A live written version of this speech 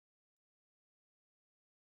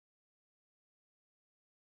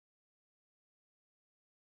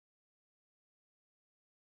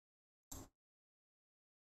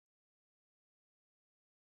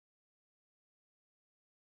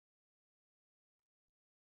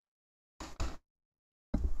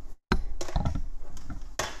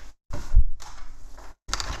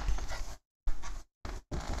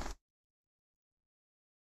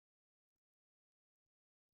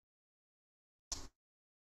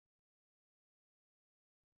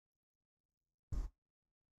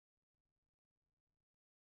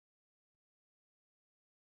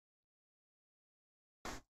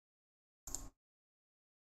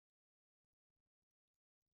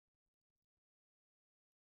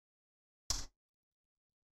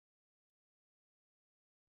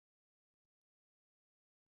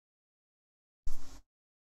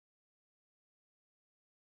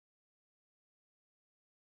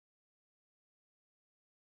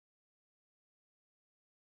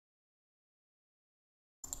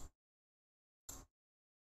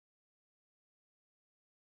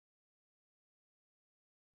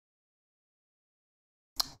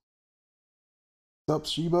Up,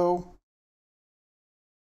 Shibo?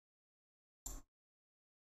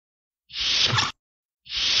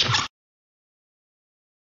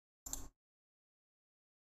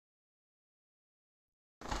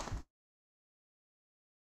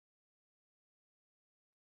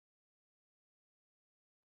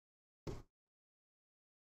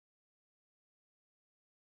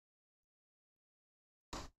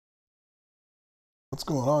 What's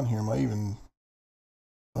going on here? Am I even...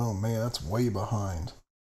 Oh man, that's way behind.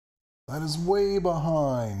 That is way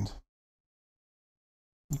behind.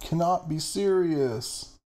 You cannot be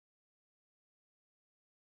serious.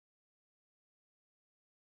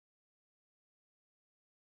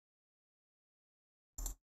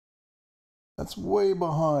 That's way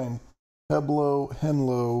behind. Heblo,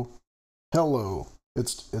 Henlo, hello.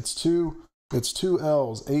 It's two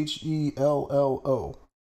L's. Hello.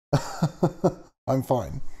 I'm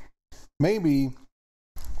fine.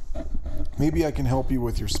 Maybe I can help you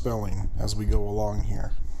with your spelling as we go along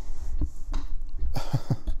here.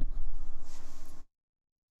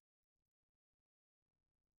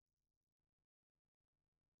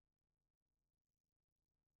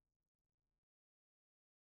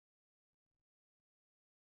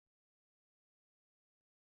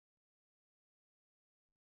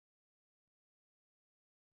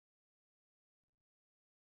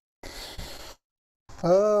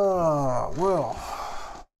 Well.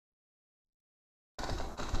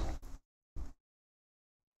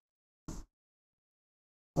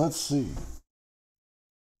 Let's see.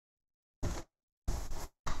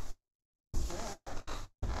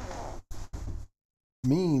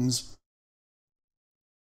 Memes.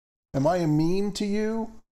 Am I a meme to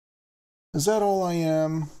you? Is that all I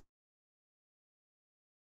am?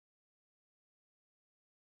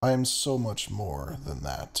 I am so much more than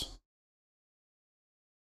that.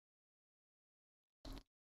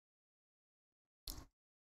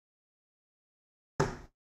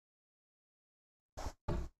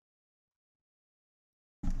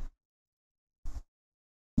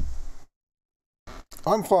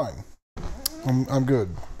 I'm fine. I'm good.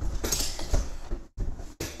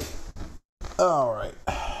 All right.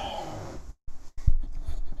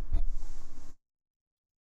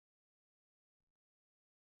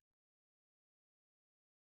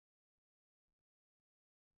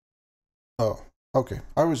 Oh, okay.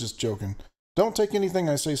 I was just joking. Don't take anything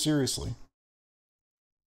I say seriously.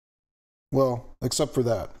 Well, except for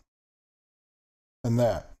that. And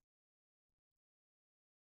that.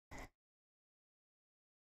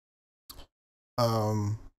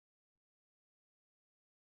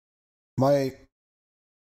 My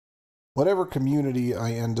whatever community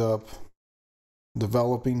I end up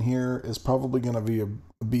developing here is probably going to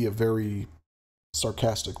be a very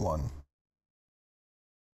sarcastic one.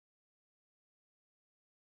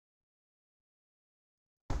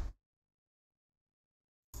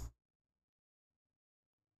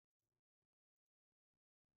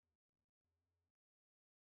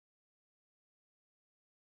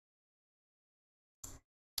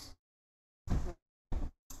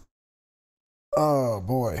 Oh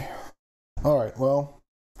boy. All right, well,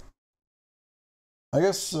 I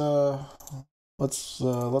guess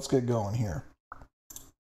let's get going here.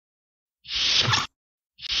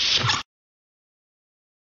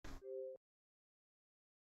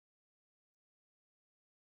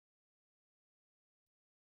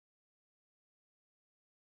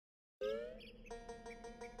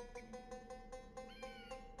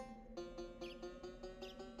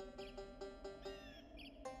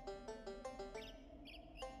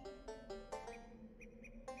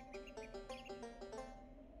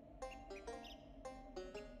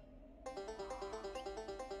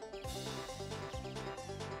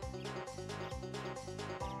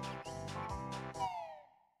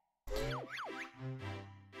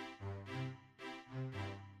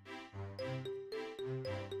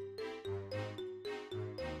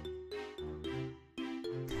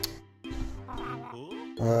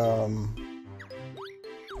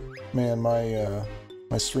 Man,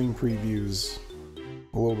 my stream preview's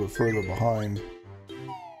a little bit further behind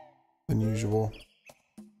than usual.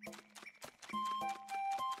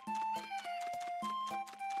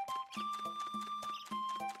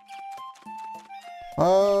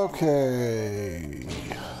 Okay,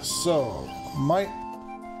 so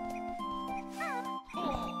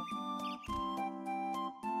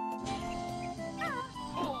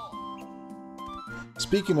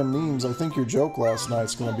speaking of memes, I think your joke last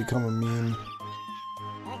night's gonna become a meme.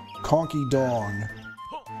 Conky Dong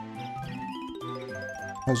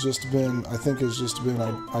has just been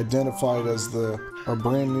identified as a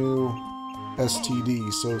brand new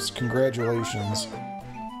STD, so congratulations.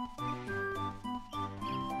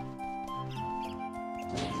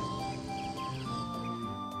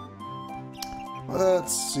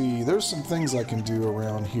 Let's see, there's some things I can do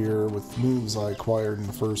around here with moves I acquired in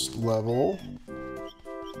the first level.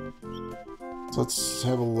 So let's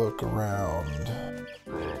have a look around.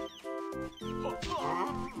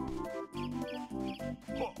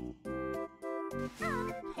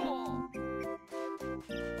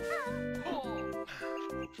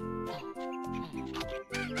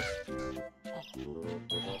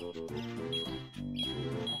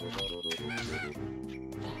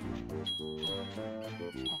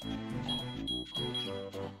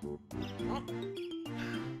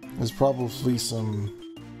 There's probably some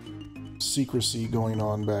secrecy going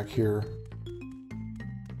on back here.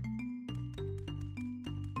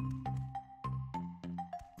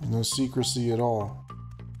 No secrecy at all.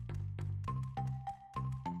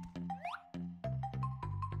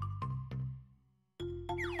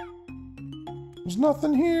 There's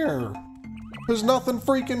nothing here. There's nothing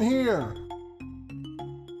freaking here.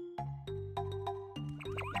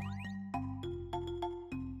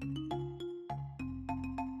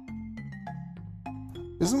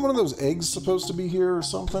 Isn't one of those eggs supposed to be here or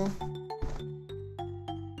something?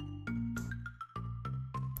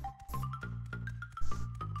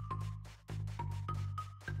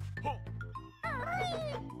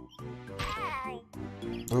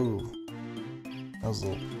 Oh, that was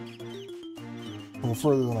a little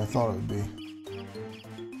further than I thought it would be.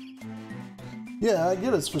 Yeah, I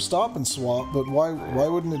get it's for stop and swap, but why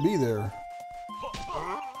wouldn't it be there?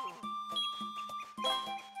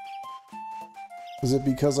 Is it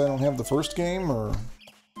because I don't have the first game, or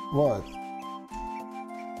what?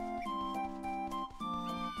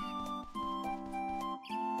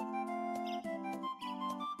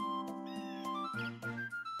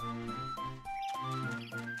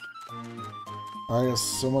 I guess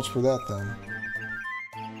so much for that then.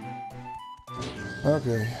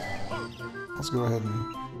 Okay, let's go ahead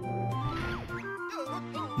and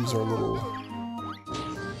use our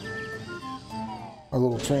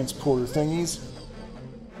little transporter thingies.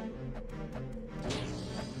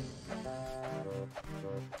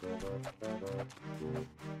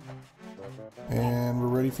 And we're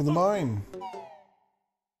ready for the mine.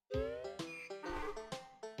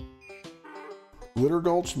 Glitter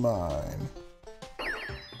Gulch Mine.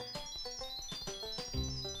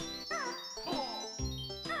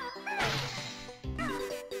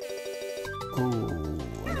 Oh,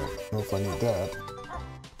 I don't know if I need that.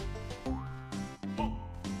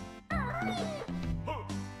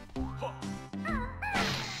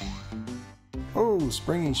 Oh,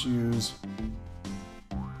 springy shoes.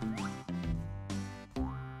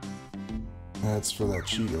 That's for that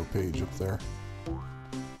Cheeto page up there.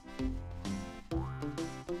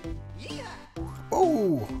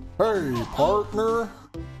 Oh, hey, partner.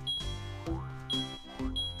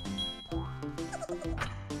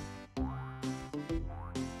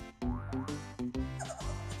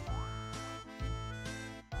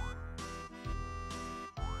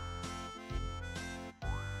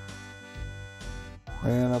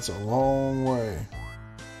 Man, that's a long way.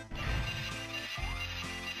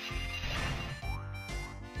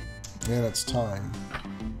 And it's time.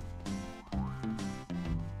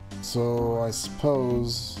 So I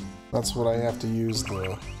suppose that's what I have to use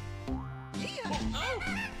the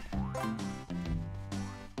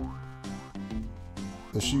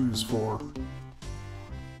shoes for.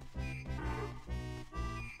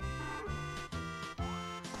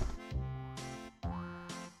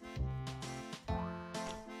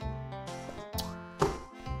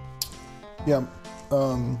 Yeah,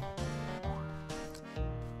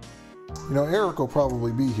 you know, Eric will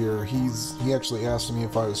probably be here. He actually asked me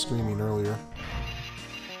if I was streaming earlier.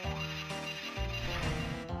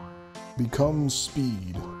 Become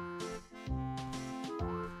speed.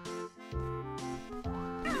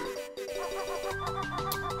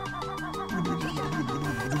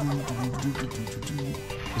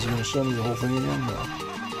 Is he going to show me the whole thing again? No.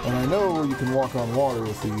 And I know you can walk on water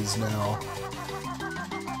with these now.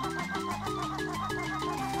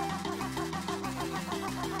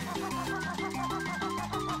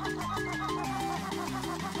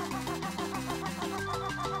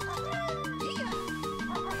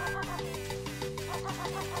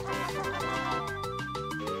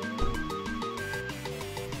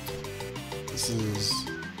 This is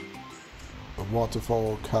the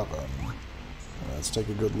Waterfall Cavern. Let's take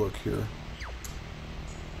a good look here.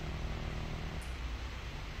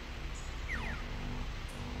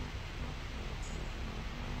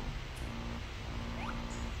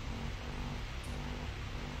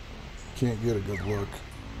 Can't get a good look.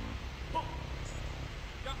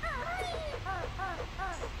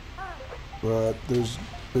 But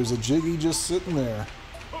there's a Jiggy just sitting there.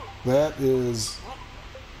 That is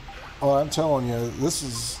Oh, I'm telling you, this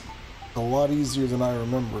is a lot easier than I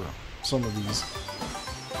remember some of these.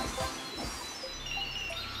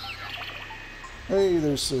 Hey,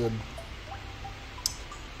 there's Sid.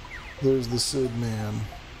 There's the Sid man.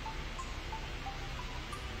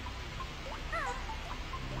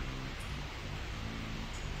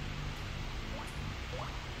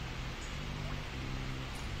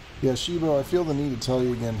 Yeah, Shibo, I feel the need to tell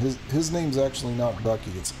you again, his name's actually not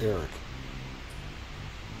Bucky, it's Eric.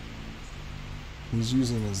 He's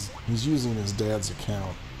using his dad's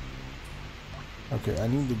account. Okay, I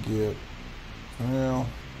need to get, well,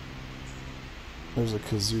 there's a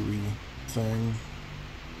Kazooie thing.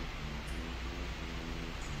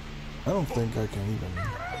 I don't think I can even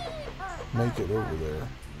make it over there.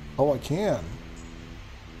 Oh, I can.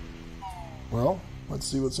 Well, let's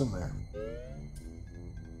see what's in there.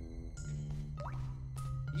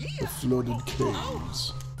 The flooded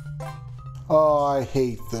caves. Oh, I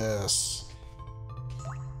hate this.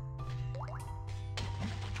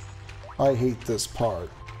 I hate this part.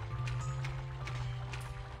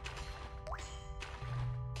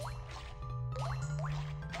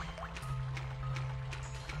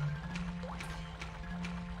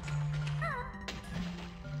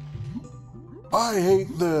 I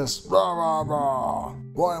hate this. Rah, rah, rah.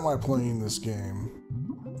 Why am I playing this game?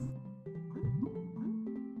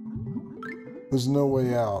 There's no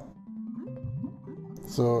way out.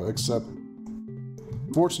 So, except,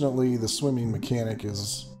 fortunately, the swimming mechanic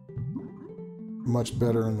is much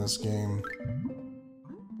better in this game.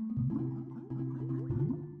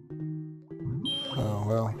 Oh,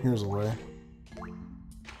 well, here's a way.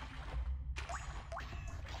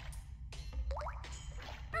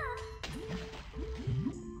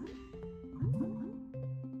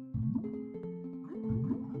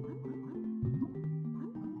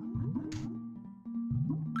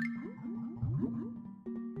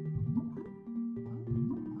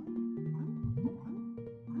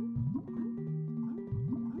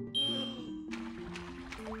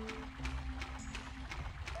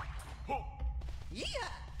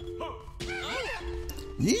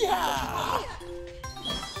 Yeah!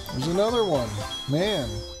 There's another one. Man.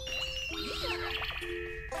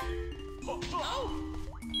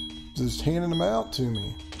 Just handing them out to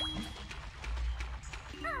me.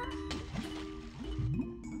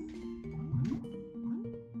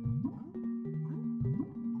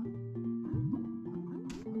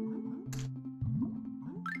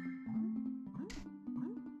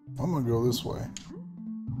 I'm gonna go this way.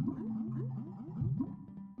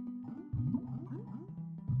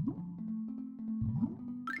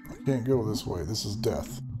 Can't go this way. This is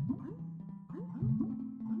death.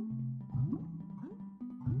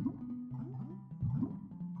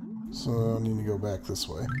 So I need to go back this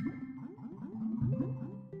way.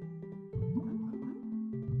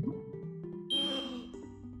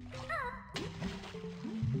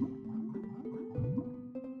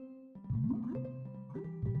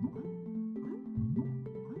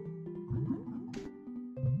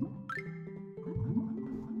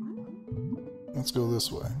 Let's go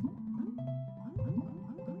this way.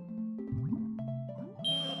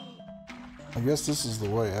 I guess this is the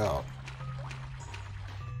way out.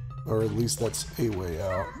 Or at least that's a way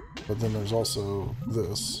out. But then there's also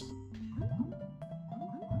this.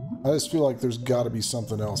 I just feel like there's got to be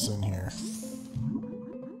something else in here.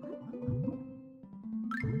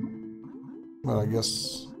 But I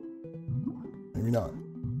guess maybe not.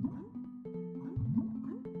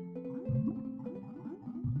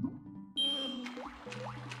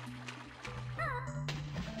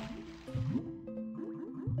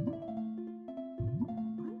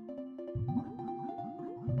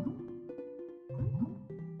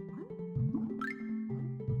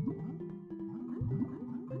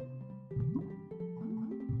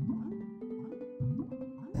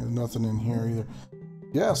 Nothing in here either.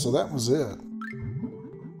 Yeah, so that was it.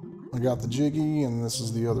 I got the jiggy, and this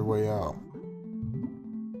is the other way out.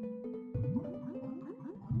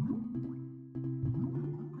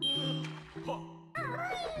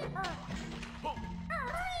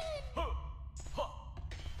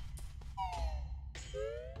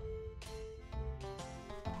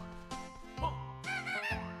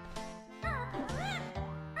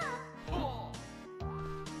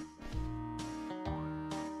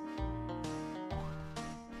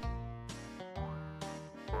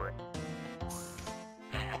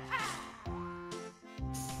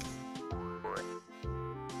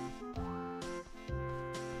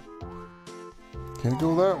 Can't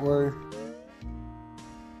go that way.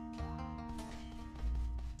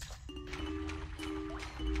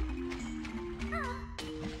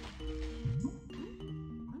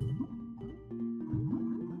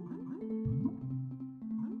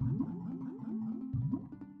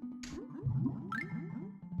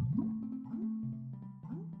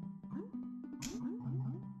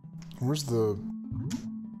 Where's the...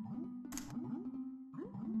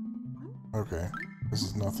 Okay, this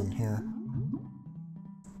is nothing here.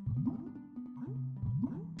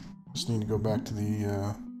 Just need to go back to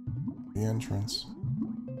the entrance.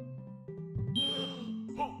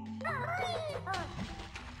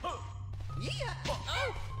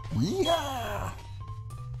 Yeah!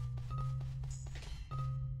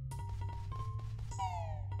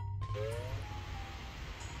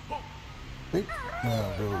 Hey,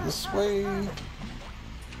 now go this way.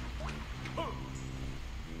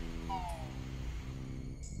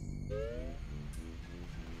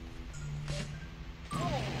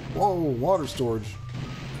 Whoa, water storage.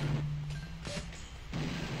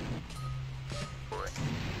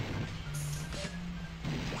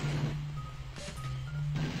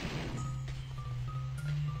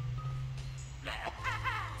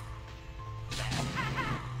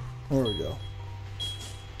 There we go.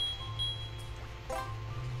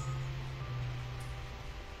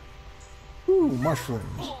 Ooh,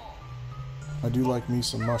 mushrooms. I do like me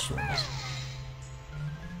some mushrooms.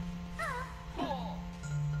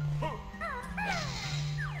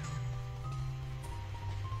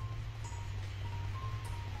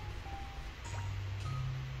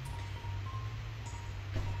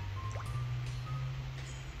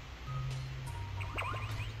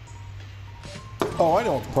 Oh, I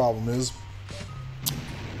know what the problem is.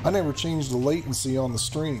 I never changed the latency on the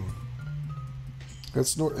stream.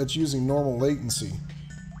 It's using normal latency.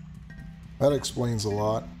 That explains a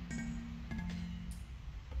lot.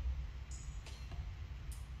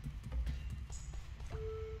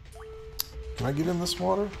 Can I get in this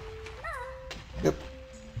water? Yep.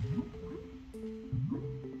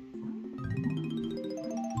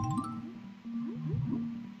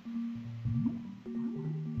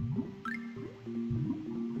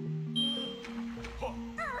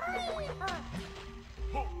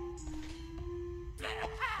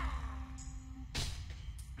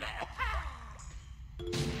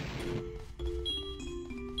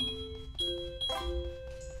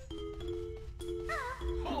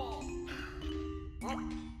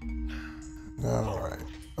 All right.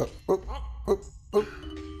 Up, up, up, up.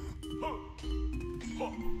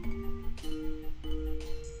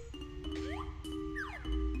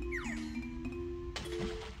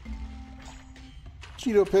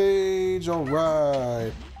 Cheeto page. All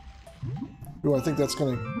right. Ooh, I think that's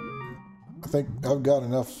gonna. I think I've got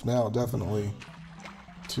enough now, definitely,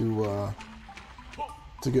 to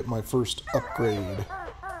get my first upgrade.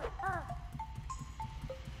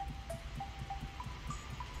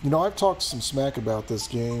 You know, I've talked some smack about this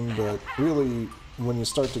game, but really, when you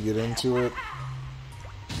start to get into it,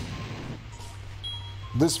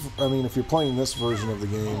 I mean, if you're playing this version of the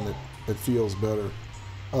game, it feels better.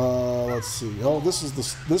 Let's see. Oh, this is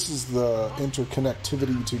the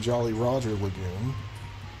interconnectivity to Jolly Roger Lagoon,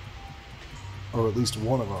 or at least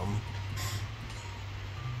one of them.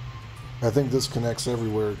 I think this connects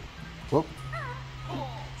everywhere. Whoop!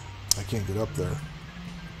 I can't get up there.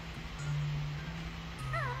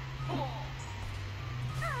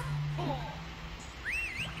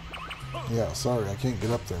 Yeah, sorry, I can't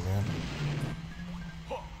get up there, man.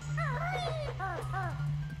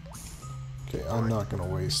 Okay, I'm not gonna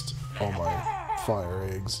waste all my fire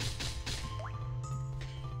eggs.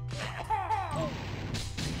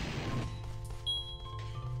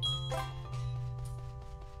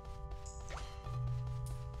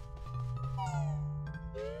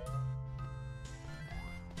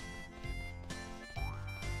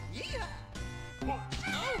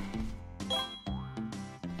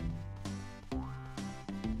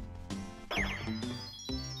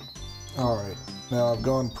 Alright, now I've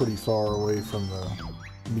gone pretty far away from the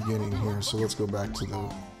beginning here, so let's go back to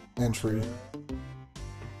the entry.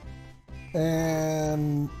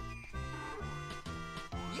 And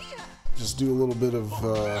just do a little bit of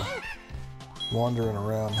wandering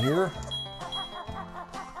around here.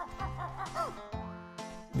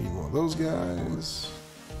 Need one of those guys.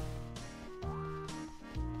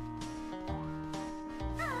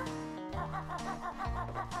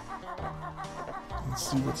 Let's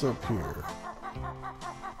see what's up here.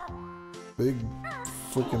 Big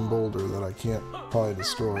freaking boulder that I can't probably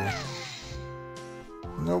destroy.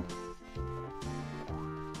 Nope.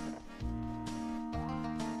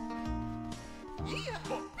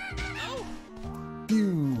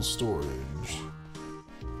 Fuel storage.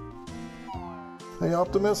 Hey,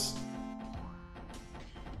 Optimus.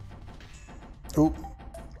 Oop.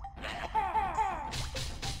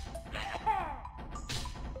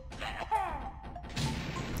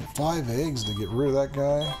 Five eggs to get rid of that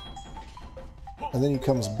guy. And then he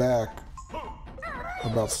comes back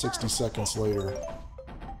about 60 seconds later.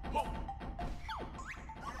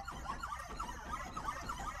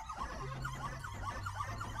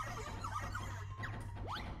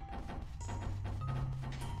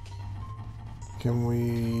 Can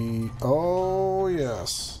we... Oh,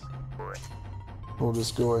 yes. We'll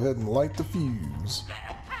just go ahead and light the fuse.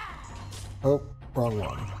 Oh, wrong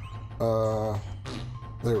one.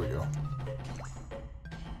 There we go.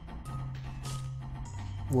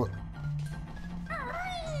 What?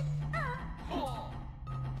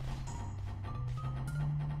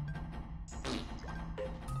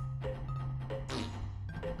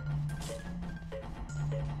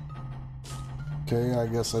 Okay, I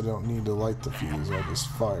guess I don't need to light the fuse, I just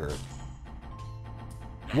fire it.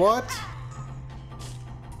 What?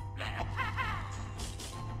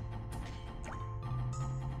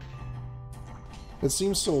 It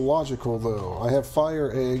seems so logical, though. I have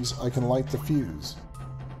fire eggs, I can light the fuse.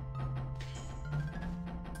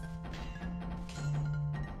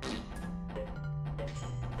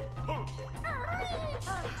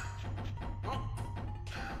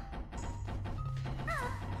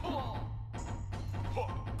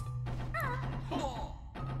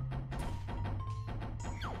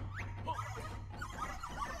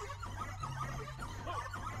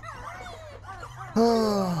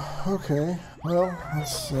 Okay, well,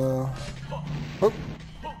 let's, oh.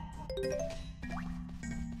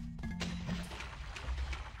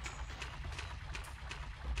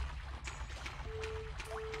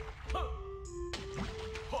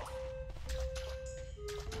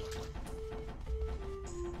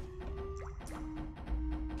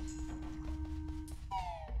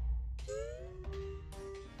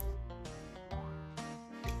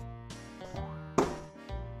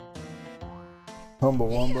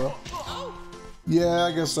 Humbawamba. Yeah,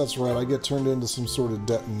 I guess that's right. I get turned into some sort of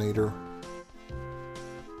detonator.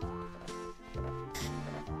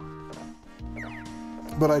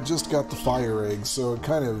 But I just got the fire egg, so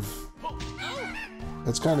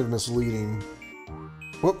it's kind of misleading.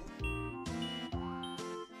 Whoop.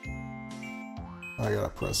 I gotta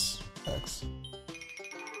press X.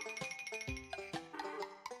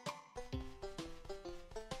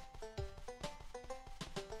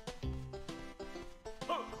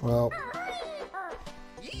 Well,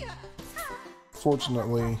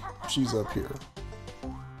 fortunately, she's up here.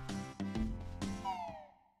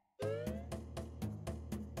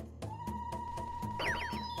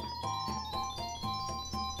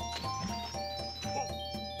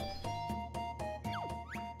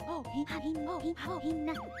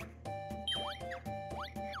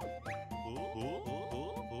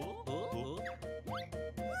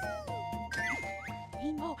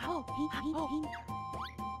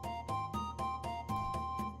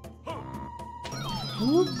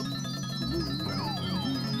 Whoop.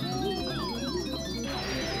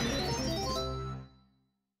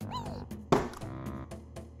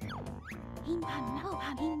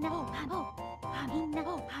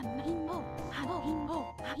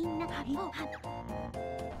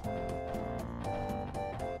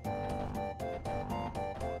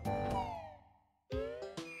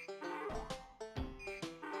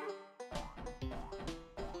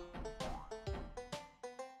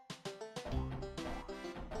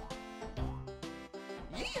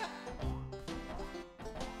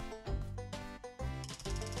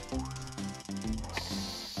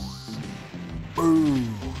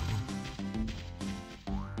 Boom.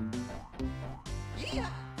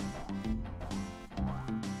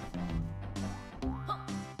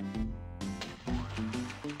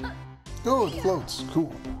 Oh, it floats.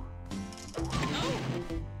 Cool.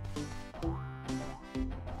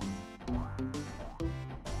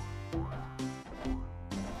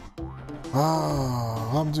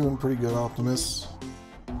 Ah, I'm doing pretty good, Optimus.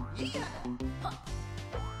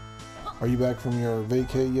 Are you back from your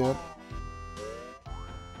vacay yet?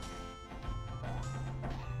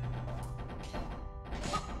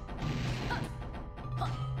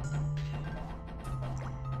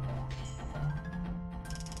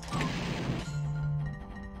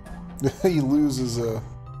 He loses a...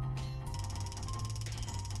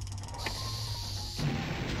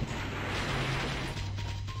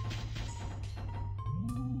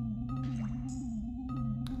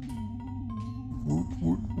 Woot,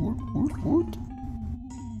 woot, woot, woot, woot.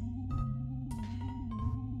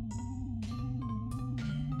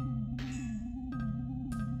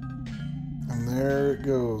 And there it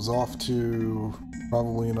goes, off to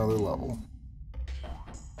probably another level.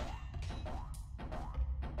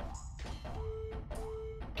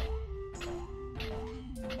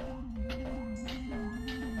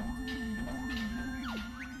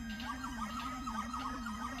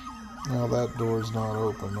 Now that door's not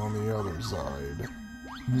open on the other side.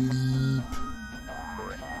 Bleep.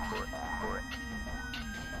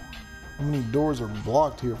 How many doors are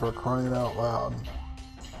blocked here for crying out loud?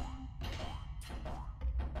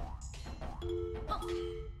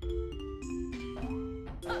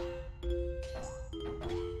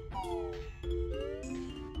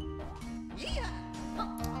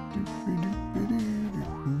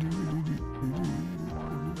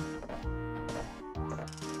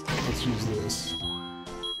 this.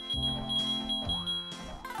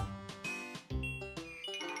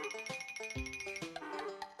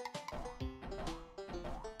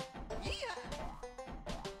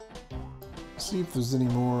 See if there's any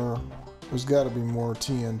more. There's got to be more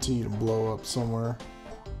TNT to blow up somewhere.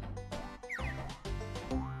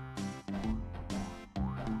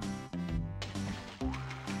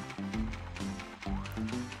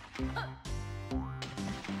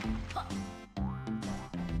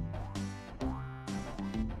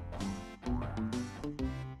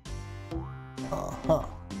 Uh-huh.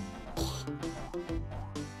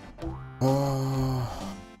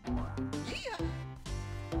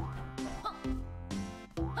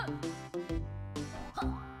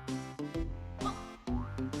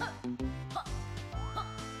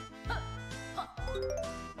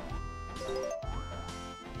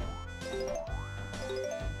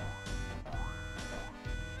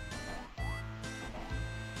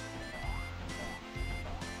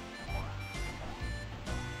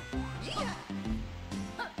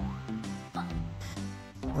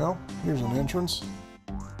 Well, here's an entrance.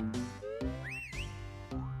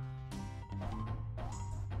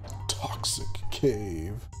 Toxic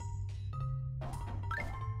cave.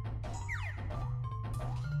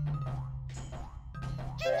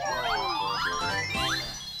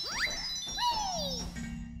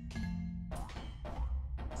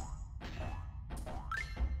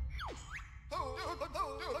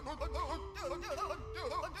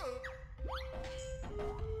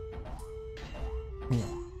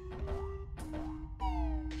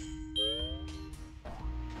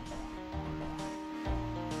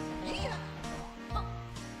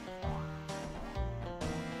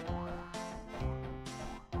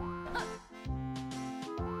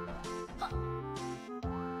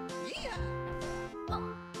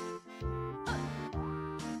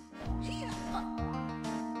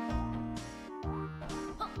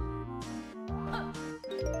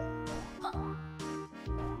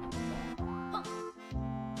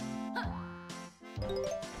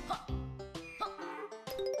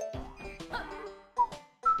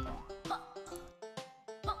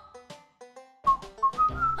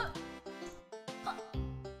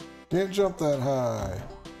 Can't jump that high.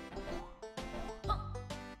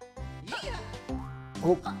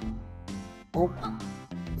 Oh. Oh.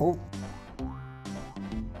 Oh.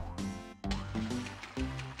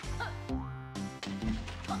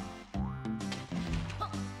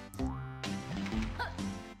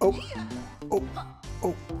 Oh. Oh.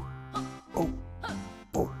 Oh. Oh.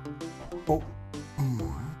 Oh. Oh.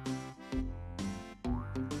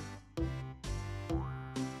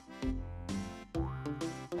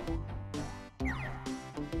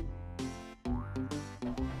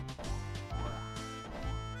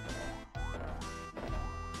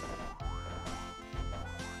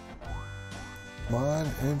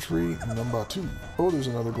 Mine entry number 2. Oh, there's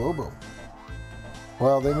another Globo.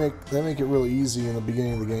 Wow, they make it really easy in the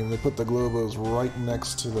beginning of the game. They put the Globos right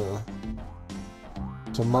next to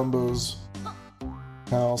Mumbo's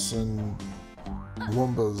house and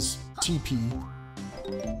Wumba's teepee.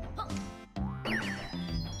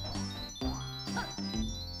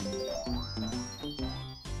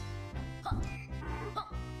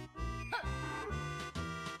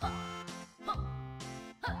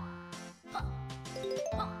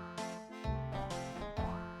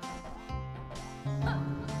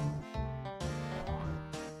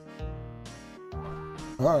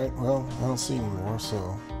 Alright, well, I don't see any more,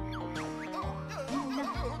 so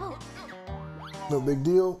no big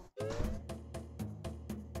deal.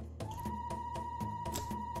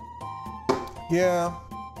 Yeah,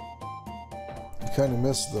 you kind of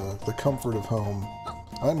miss the comfort of home.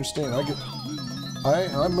 I understand.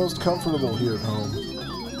 I'm most comfortable here at home.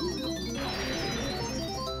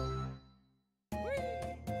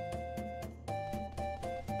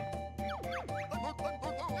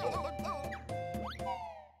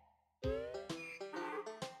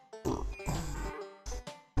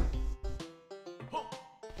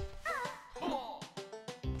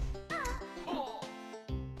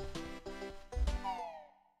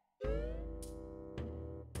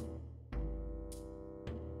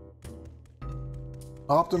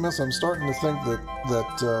 Optimus, I'm starting to think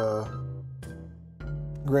that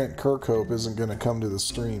Grant Kirkhope isn't going to come to the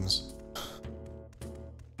streams.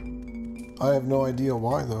 I have no idea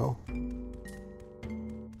why, though.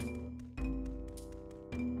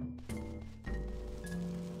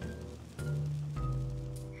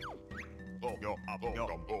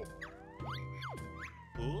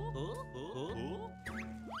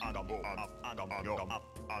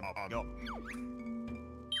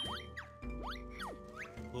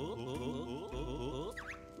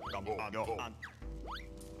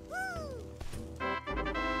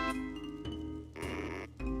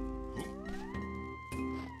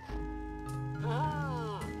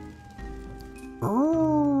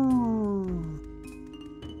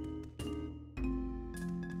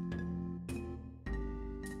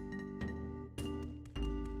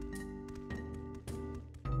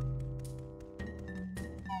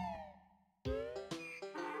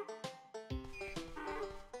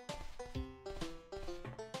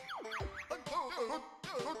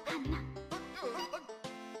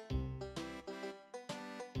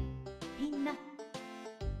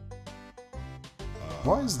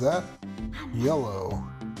 Why is that yellow?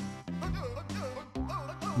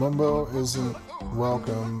 Mumbo isn't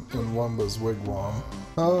welcome in Wumba's wigwam.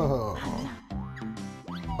 Oh,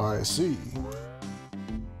 I see.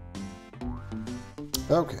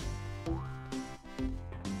 Okay.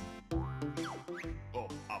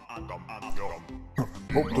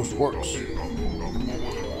 Hope this works.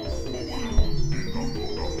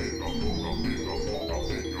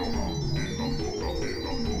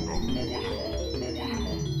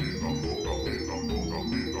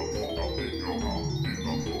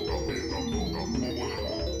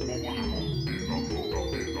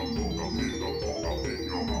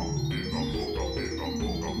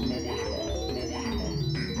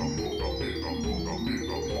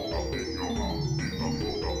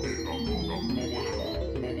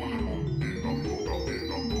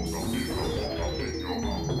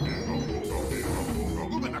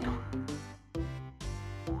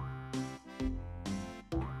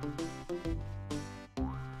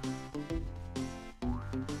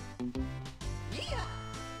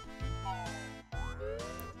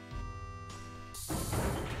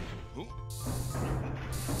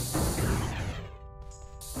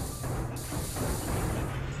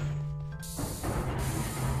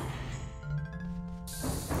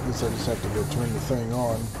 I just have to go turn the thing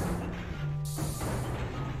on.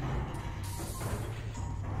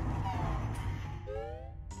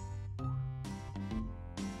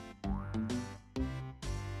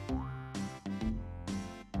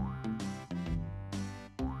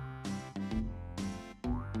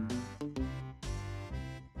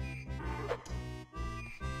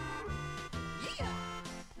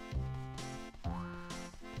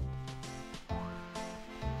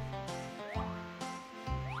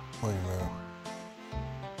 Wait a minute.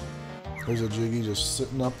 There's a Jiggy just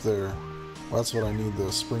sitting up there. Well, that's what I need the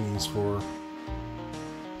springies for.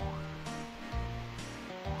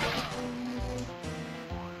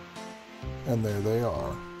 And there they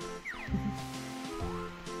are.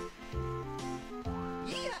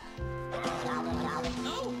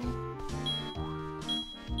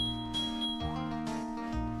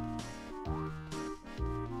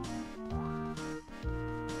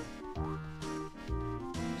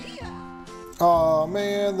 Aw,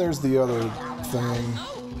 man, there's the other thing.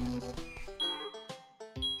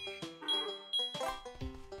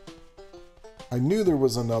 I knew there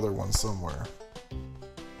was another one somewhere.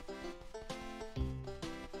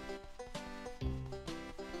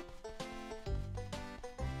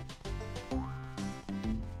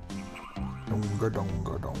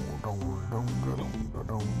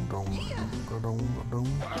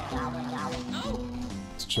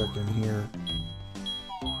 Let's check in here.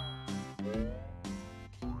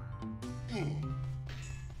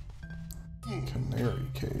 Canary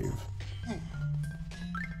Cave.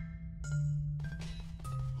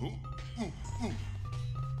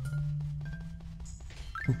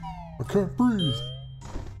 I can't breathe.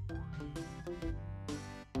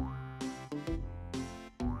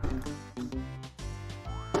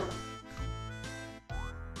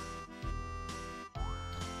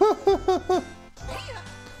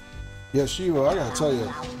 Yeah, Shiva, I gotta tell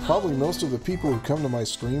you, probably most of the people who come to my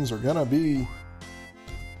streams are gonna be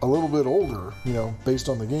a little bit older, you know, based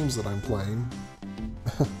on the games that I'm playing.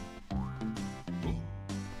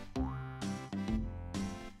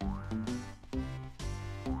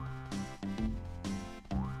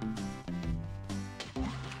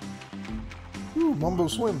 Ooh, Mumbo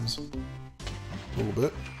swims. A little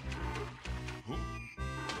bit.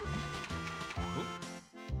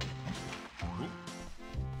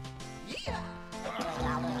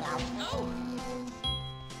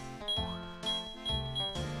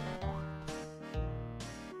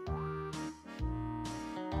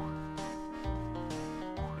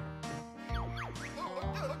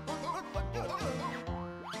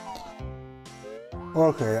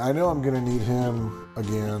 Okay, I know I'm gonna need him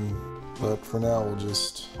again, but for now we'll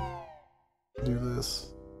just do this.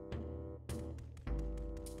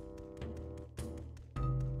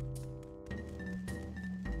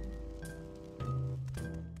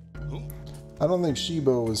 I don't think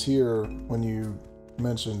Shibo was here when you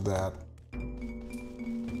mentioned that.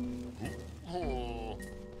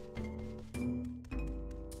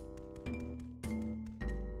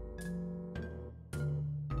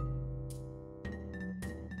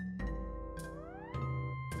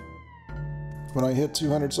 When I hit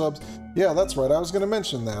 200 subs. Yeah, that's right. I was going to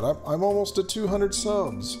mention that. I'm almost at 200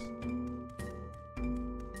 subs.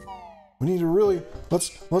 We need to really...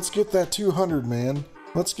 Let's get that 200, man.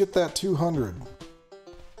 Let's get that 200.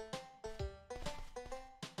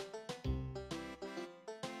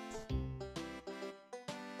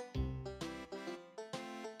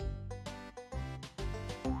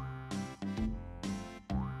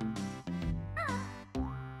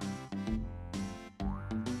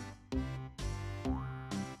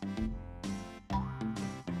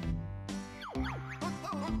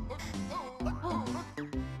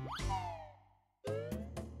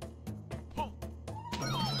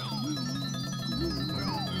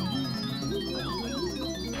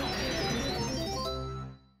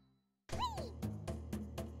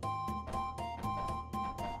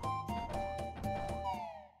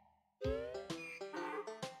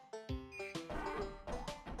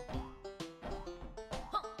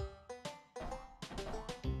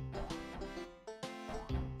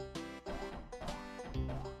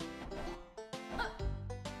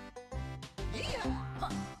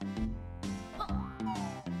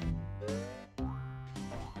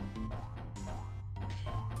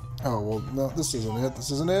 Oh, well, no, this isn't it.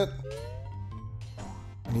 This isn't it.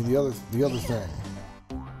 I need the other thing.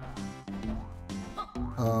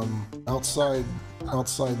 Outside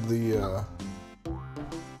the,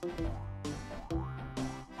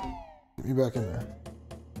 get me back in there.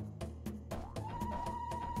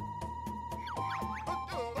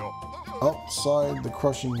 Outside the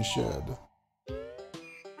crushing shed.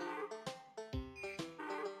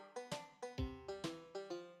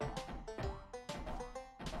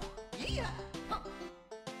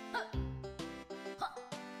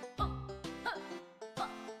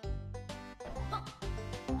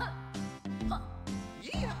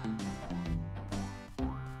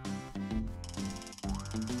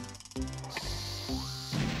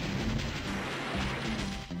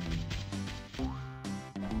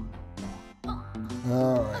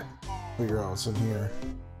 Alright, figure out what's in here.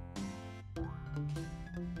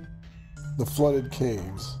 The flooded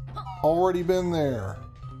caves. Already been there.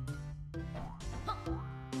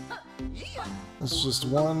 It's just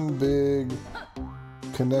one big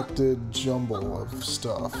connected jumble of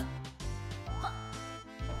stuff.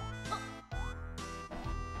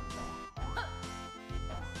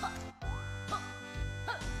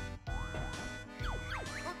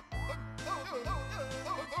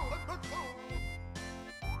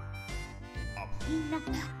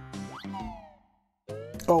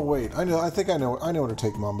 Oh wait, I think I know where to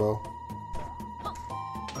take Mumbo.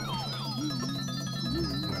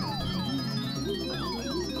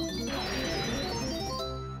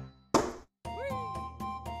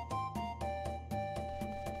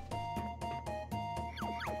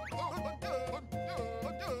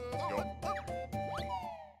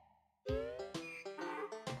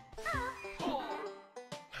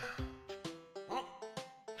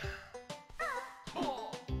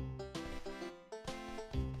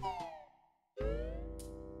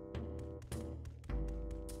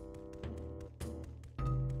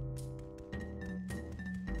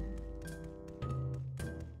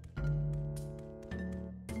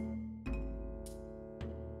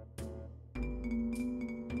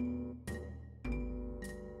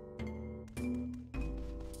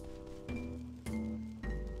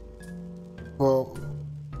 Well,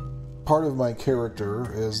 part of my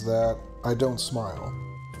character is that I don't smile.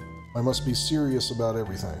 I must be serious about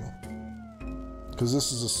everything. Because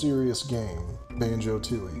this is a serious game, Banjo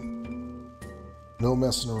Tooie. No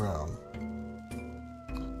messing around.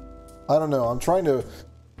 I don't know, I'm trying to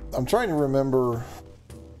remember,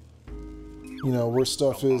 you know, where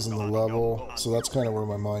stuff is in the level, so that's kind of where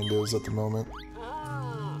my mind is at the moment.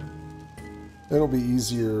 It'll be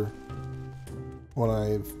easier when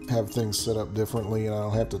I have things set up differently and I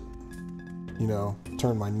don't have to, you know,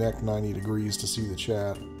 turn my neck 90 degrees to see the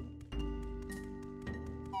chat.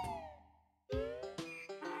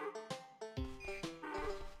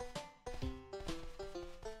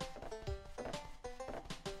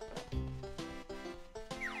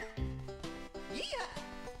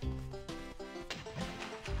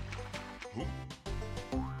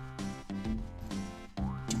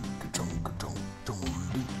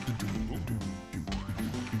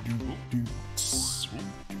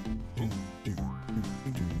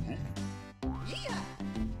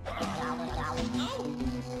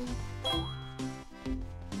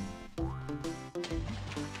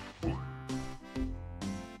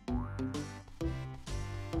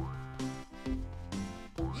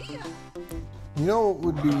 You know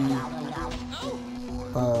what would be... man,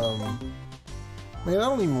 I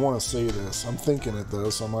don't even want to say this. I'm thinking it though,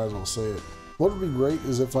 so I might as well say it. What would be great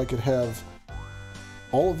is if I could have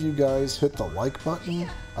all of you guys hit the like button.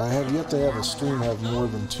 I have yet to have a stream have more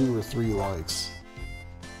than 2 or 3 likes.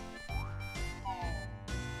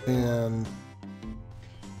 And...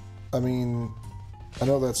 I mean... I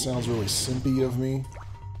know that sounds really simpy of me.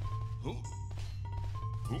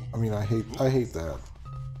 I mean, I hate that.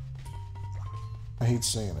 I hate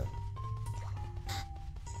saying it.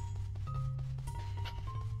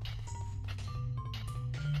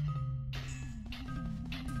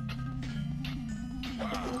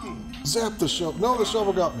 Zap the shovel. No, the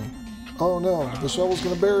shovel got me. Oh no, the shovel's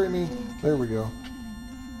gonna bury me. There we go.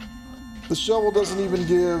 The shovel doesn't even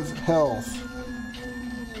give health.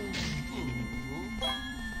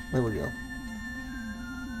 There we go.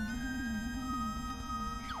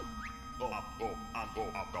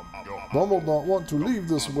 Bumble don't want to leave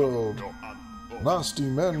this world. Nasty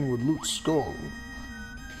men would loot skull.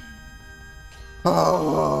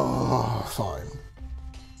 Oh, fine.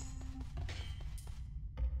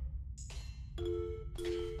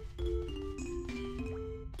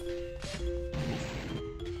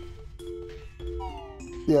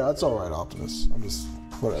 Yeah, that's alright, Optimus. I'm just...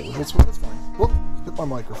 whatever. It's fine. Whoop! Hit my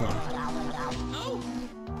microphone.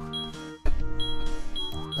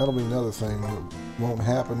 That'll be another thing that won't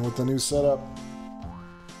happen with the new setup.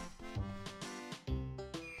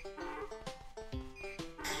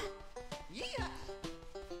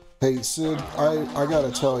 Hey, Sid, I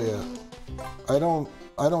gotta tell you, I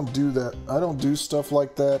don't do that. I don't do stuff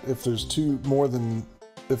like that if there's more than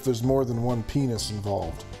one penis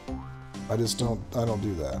involved. I don't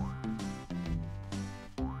do that.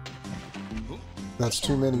 That's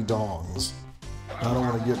too many dongs. I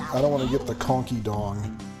don't want to get the conky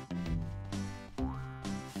dong.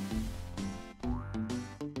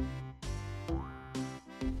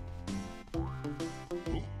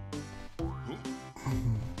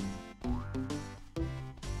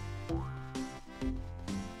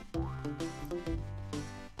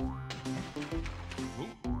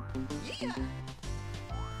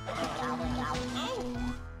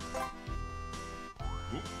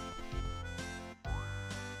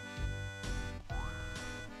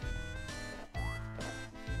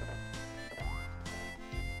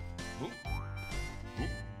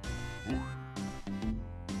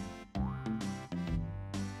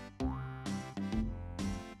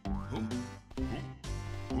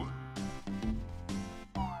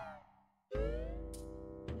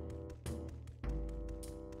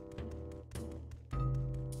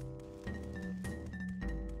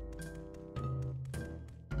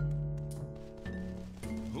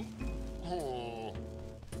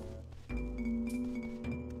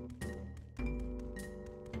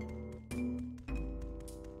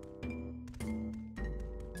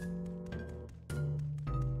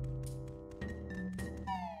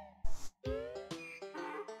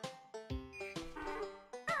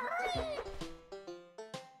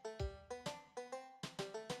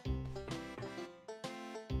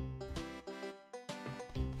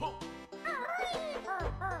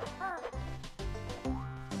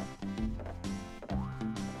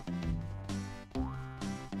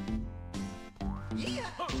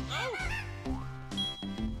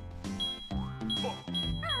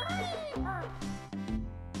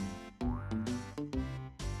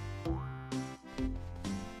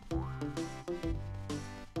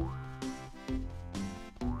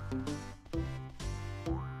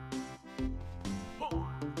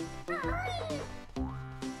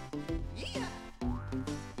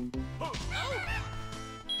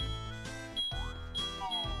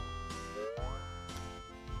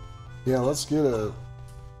 Yeah, let's get a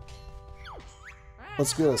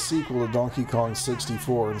sequel to Donkey Kong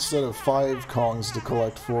 64. Instead of 5 Kongs to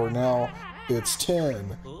collect for, now it's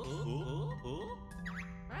 10.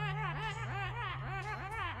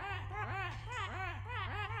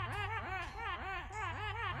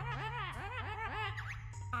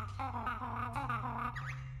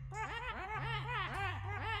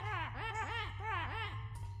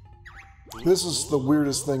 This is the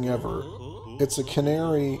weirdest thing ever. It's a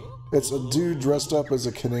canary. It's a dude dressed up as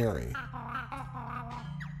a canary.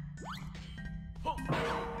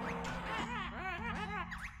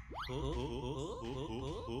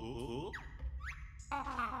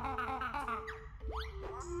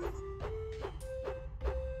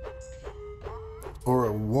 Or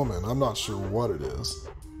a woman. I'm not sure what it is.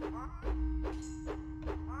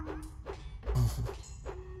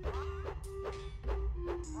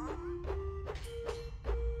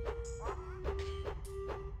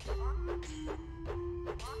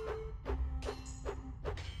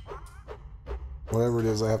 Whatever it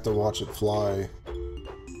is, I have to watch it fly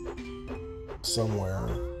somewhere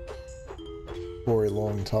for a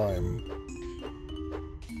long time.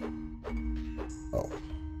 Oh.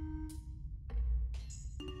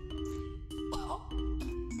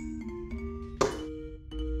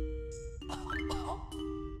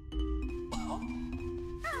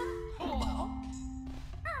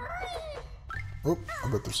 Oh,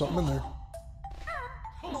 I bet there's something in there.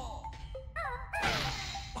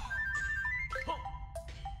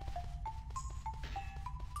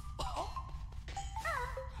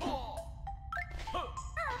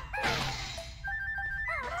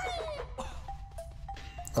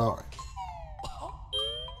 All right.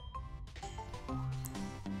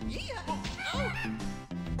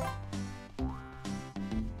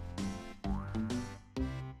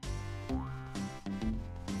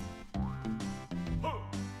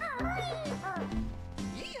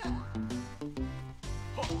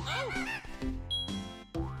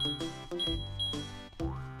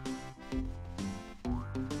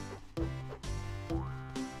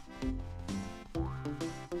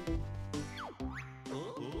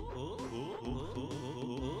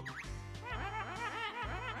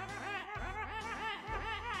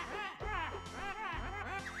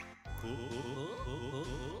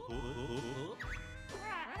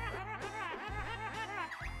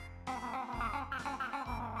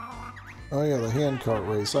 Oh yeah, the handcart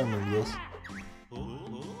race. I remember this.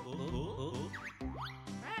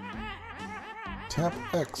 Tap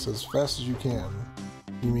X as fast as you can.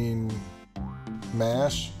 You mean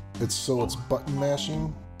mash? It's button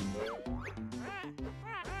mashing?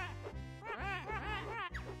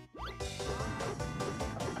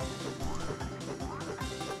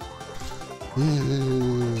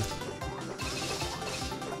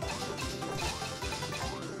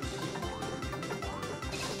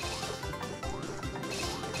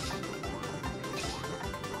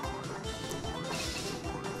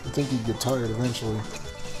 I think you'd get tired eventually.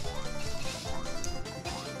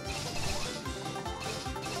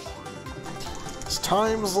 It's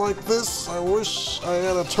times like this, I wish I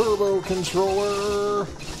had a turbo controller.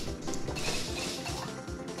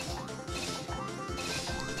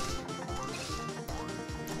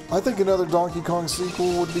 I think another Donkey Kong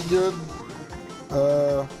sequel would be good.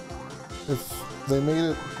 If they made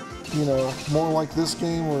it, you know, more like this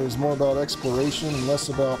game, where it's more about exploration and less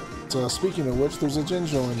about... speaking of which, there's a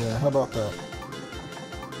Banjo in there. How about that?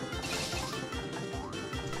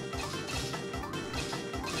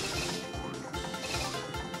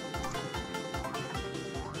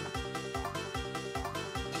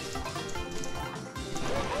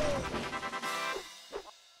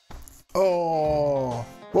 Oh,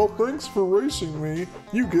 well, thanks for racing me.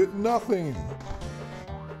 You get nothing.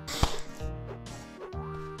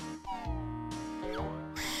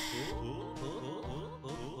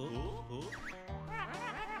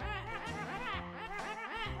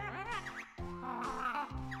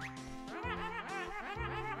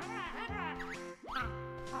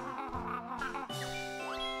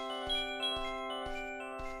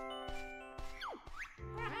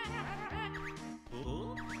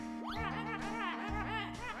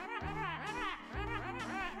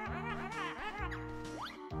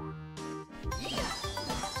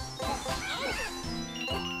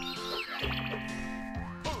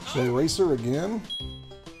 Should I race her again?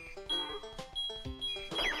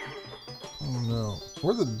 Oh no.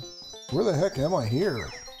 Where the heck am I here?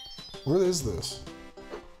 Where is this?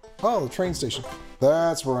 Oh, the train station.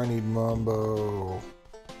 That's where I need Mumbo.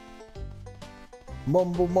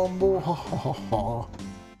 Mumbo, mumbo, ha ha ha ha.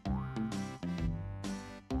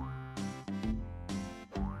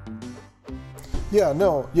 Yeah,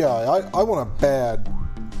 no, yeah, I want a bad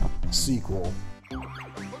sequel.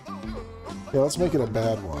 Yeah, let's make it a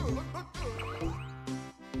bad one.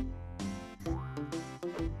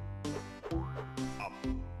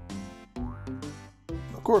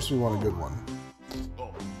 Of course we want a good one.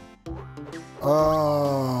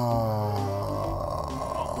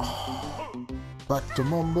 Back to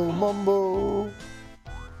Mumbo Mumbo.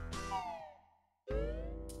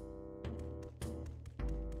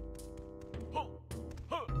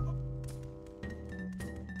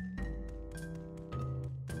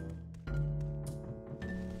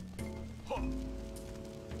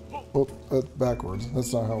 Oh, that's backwards.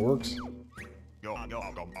 That's not how it works.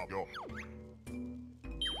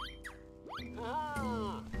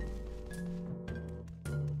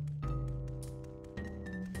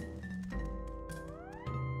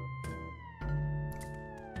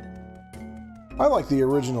 I like the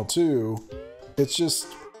original too. It's just...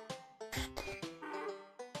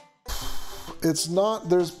 it's not...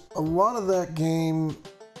 there's... a lot of that game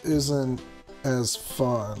isn't as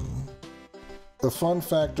fun. The fun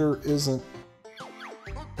factor isn't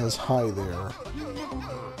as high there.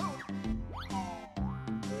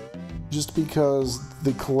 Just because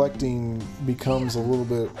the collecting becomes a little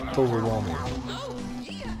bit overwhelming.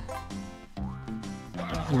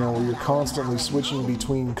 You know, where you're constantly switching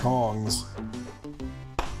between Kongs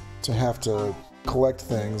to have to collect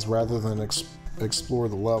things rather than explore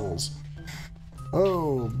the levels.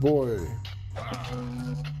 Oh boy.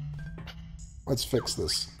 Let's fix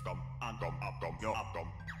this.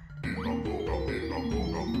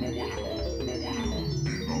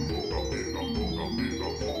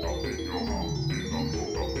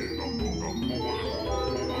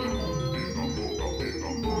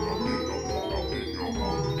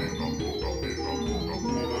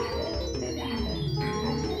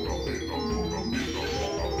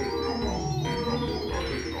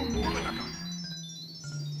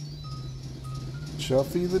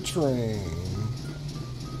 Chuffy the train.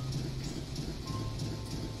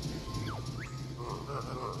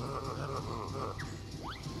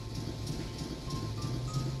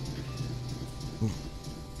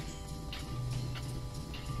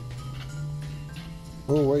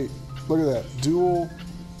 Oh wait, look at that. Dual...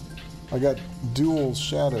 I got dual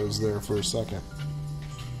shadows there for a second.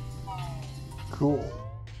 Cool.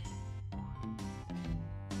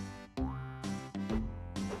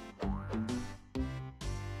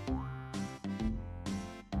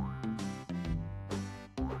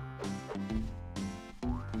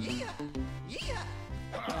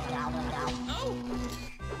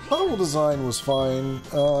 Level design was fine.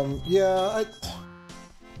 Yeah, of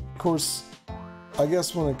course, I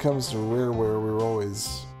guess when it comes to Rareware,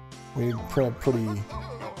 we had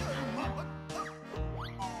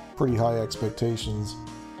pretty high expectations.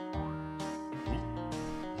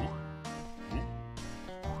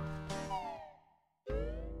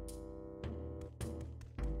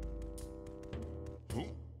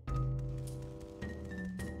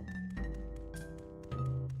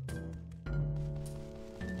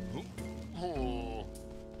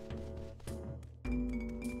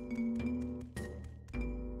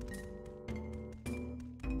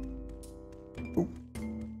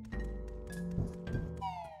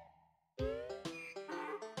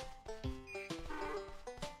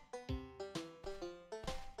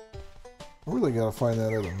 I really gotta find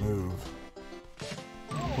that other move.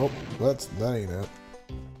 Oh, that ain't it.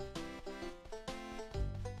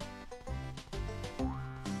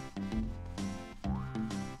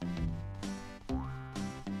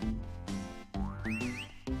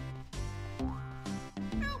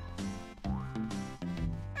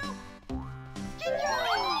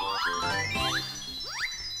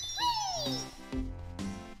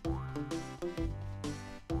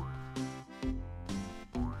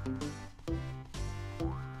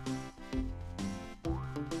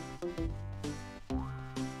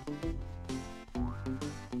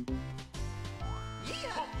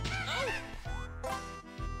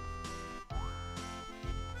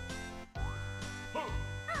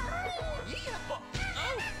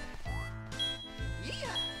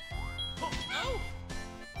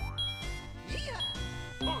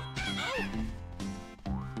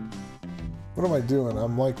 What am I doing?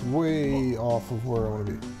 I'm like way off of where I want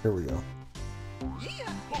to be. Here we go.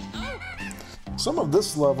 Some of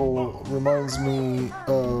this level reminds me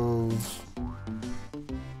of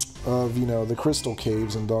you know, the Crystal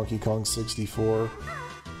Caves in Donkey Kong 64.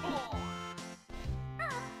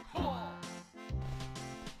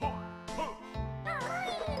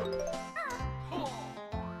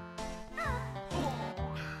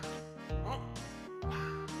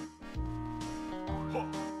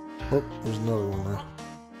 Oh, there's another one there.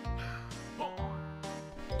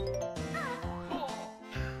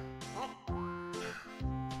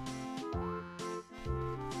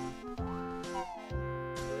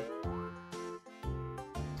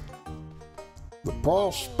 The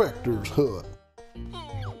Prospector's Hut.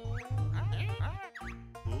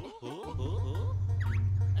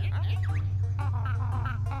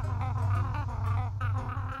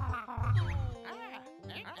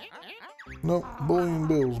 Nope, Bullion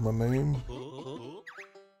Bill's my name.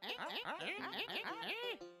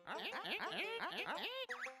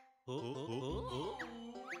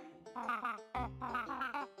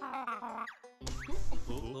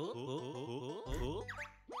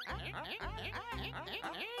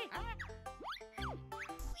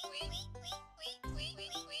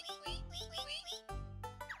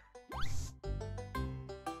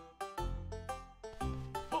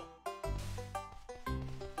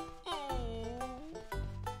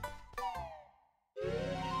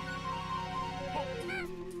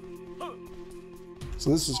 So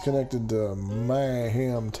this is connected to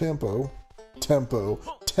Mayhem Temple. Temple.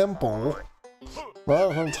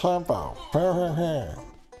 Mayhem Temple.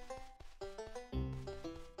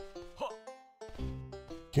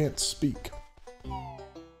 Can't speak.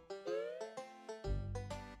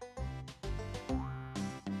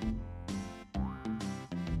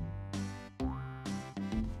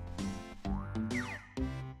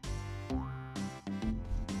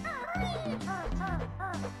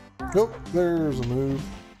 Oh, there's a move.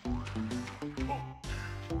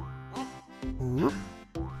 Whoop.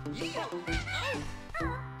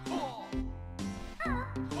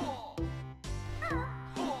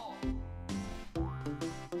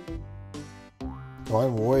 Oh,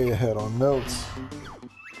 I'm way ahead on notes.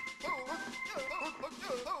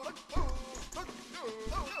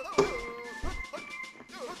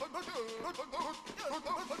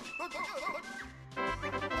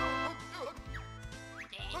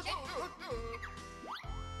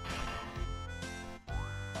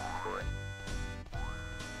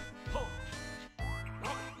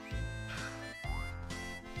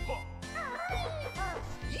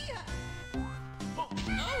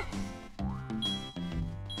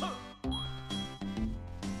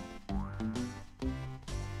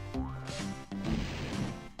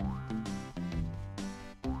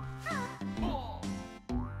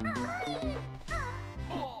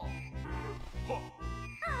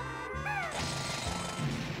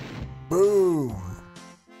 Boom!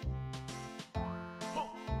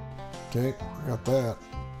 Okay, got that.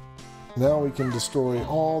 Now we can destroy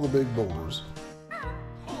all the big boulders.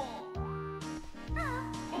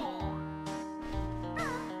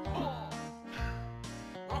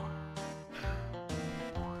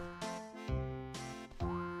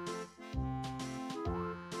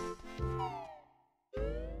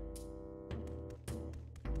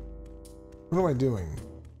 What am I doing?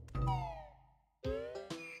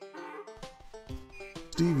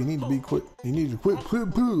 Steve, you need to be quit. You need to quit.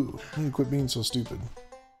 You need to quit being so stupid.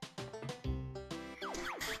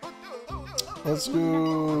 Let's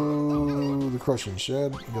go the crushing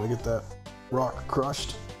shed. I gotta get that rock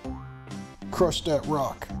crushed. Crush that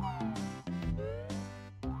rock.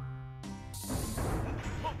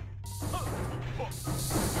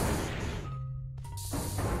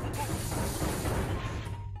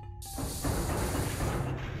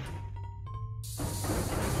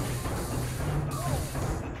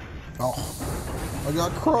 Oh, I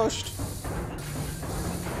got crushed.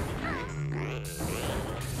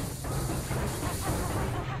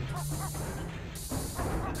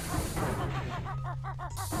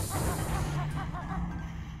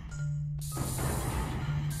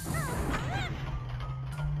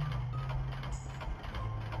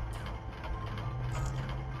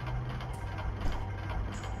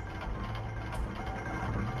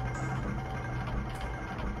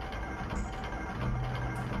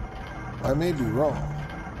 I may be wrong,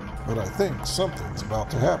 but I think something's about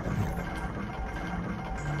to happen here.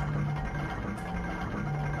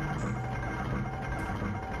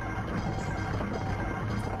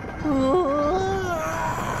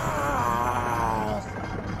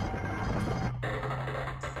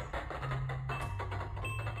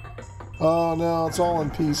 Oh no, it's all in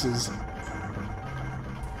pieces.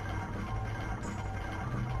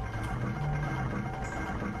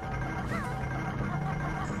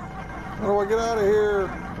 How do I get out of here?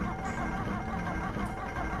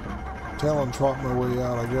 Talon trot my way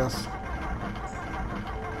out, I guess.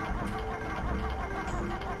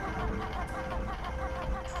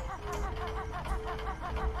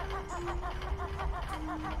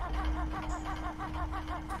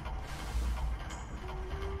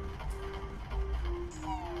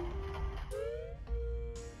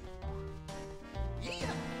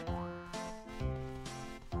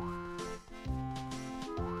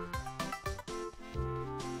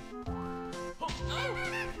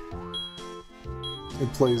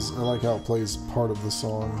 It plays, I like how it plays part of the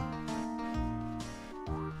song.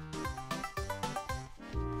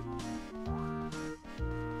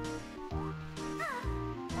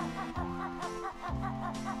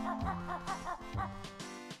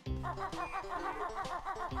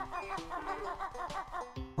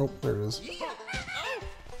 Oh, there it is.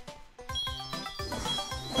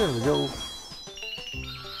 There we go.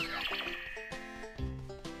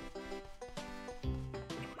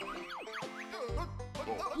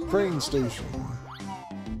 Train station.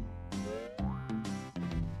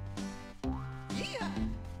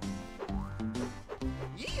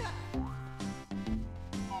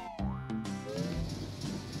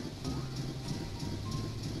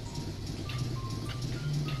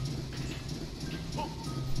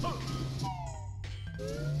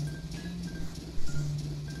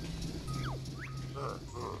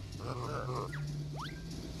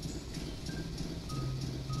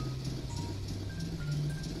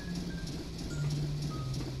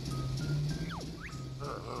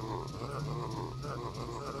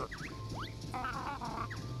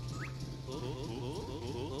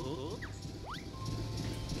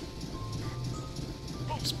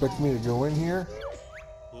 Expect me to go in here?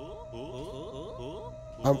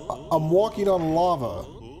 I'm walking on lava.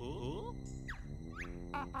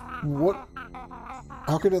 What?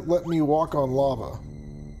 How can it let me walk on lava?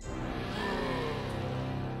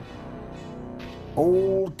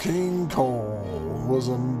 Old King Cole was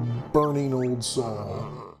a burning old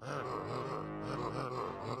soul.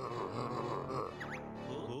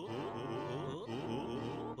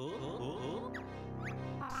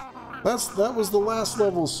 That was the last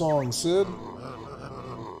level song, Sid.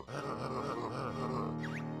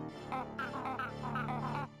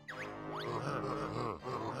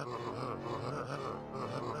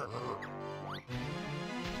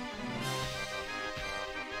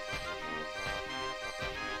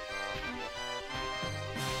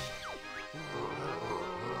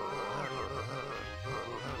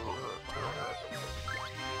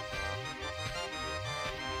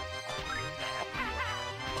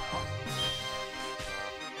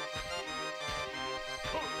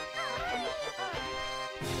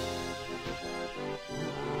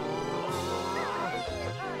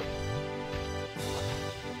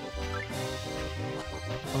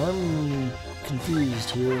 I'm confused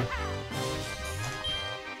here.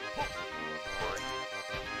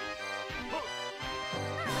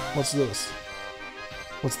 What's this?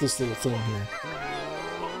 What's this little thing here?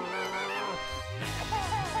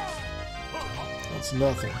 That's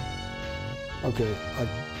nothing. Okay,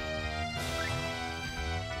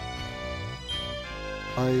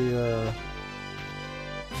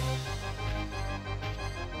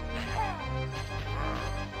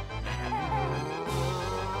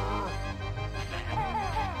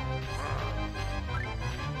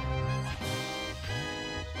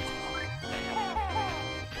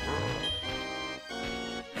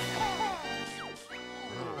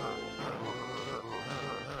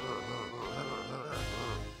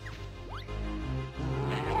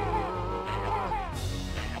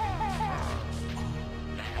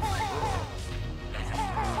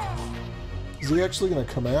 is he actually gonna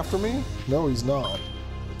come after me? No, he's not.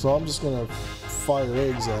 So I'm just gonna fire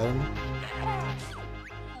eggs at him.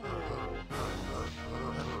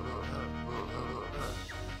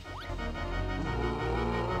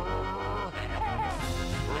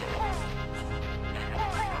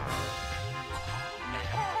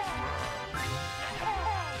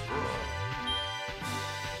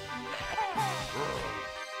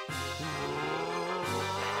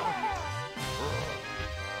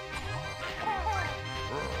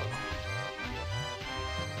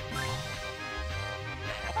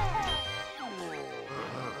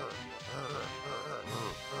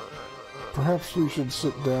 Perhaps we should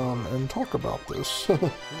sit down and talk about this.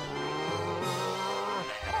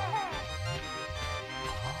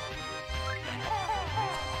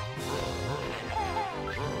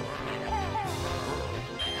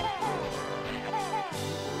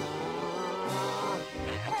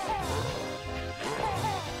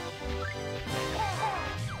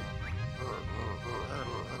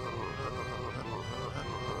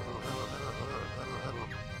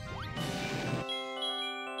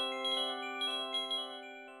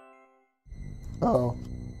 Oh,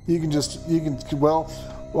 well,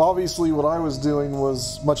 obviously what I was doing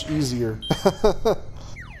was much easier.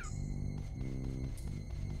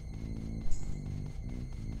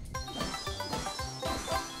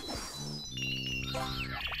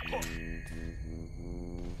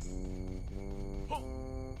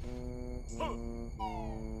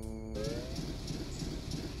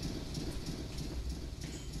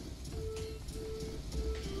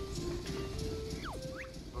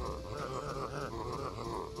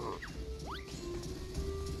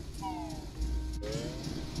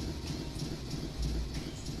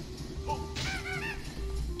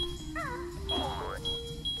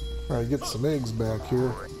 Alright, get some eggs back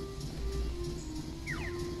here.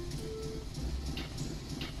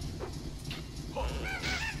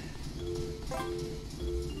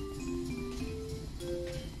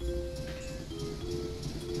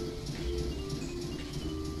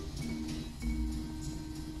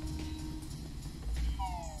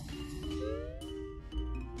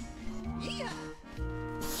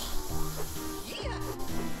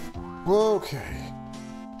 Okay.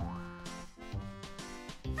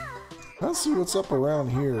 Let's see what's up around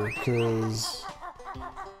here, because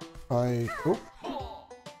oh.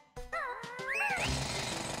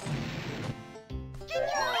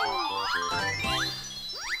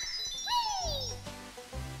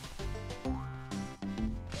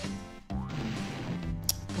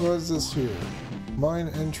 What is this here? Mine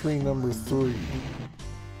entry number 3.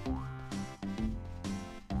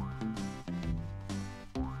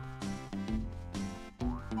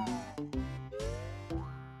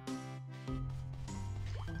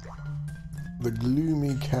 The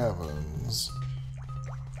gloomy caverns.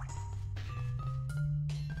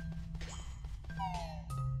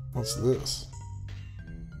 What's this?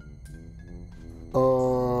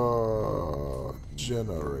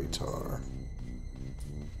 Generator.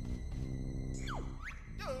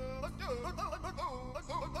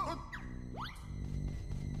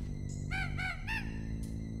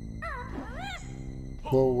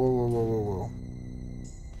 Whoa, whoa, whoa, whoa, whoa, whoa.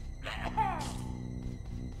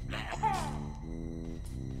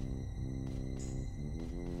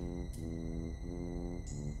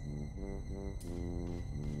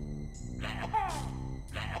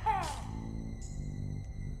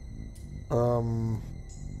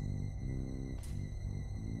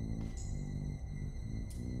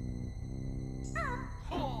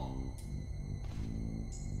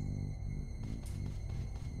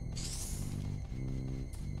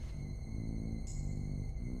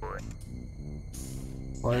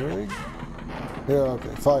 Fire egg? Yeah,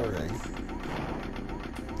 okay, fire egg.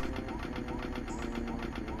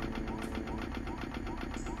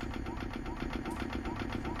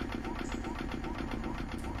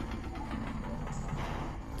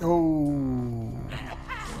 Oh.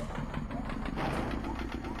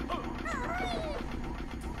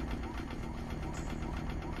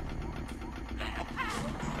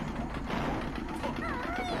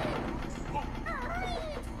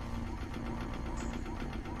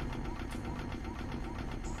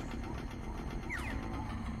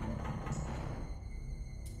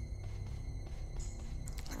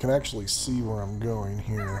 I can actually see where I'm going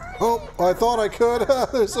here. Oh, I thought I could.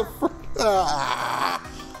 There's a ah!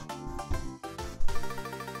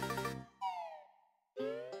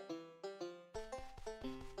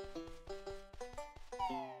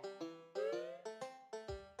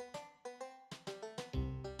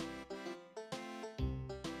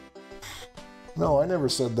 No, I never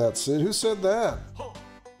said that, Sid. Who said that?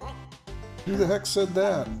 Who the heck said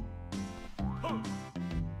that?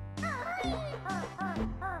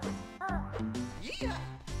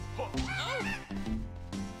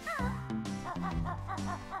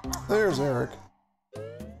 There's Eric.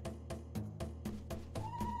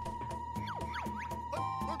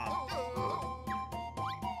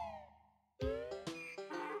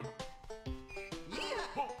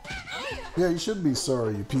 Yeah, you should be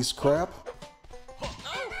sorry, you piece of crap.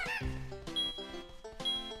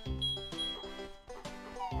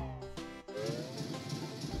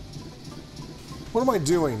 What am I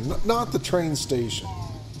doing? Not the train station.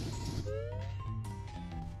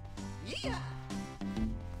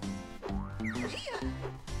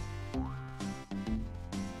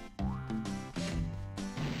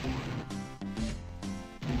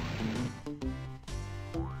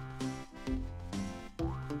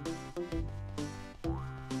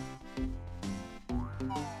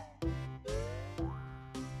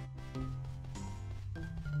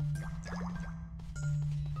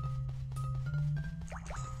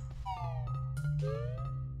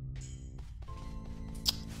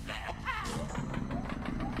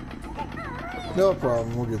 No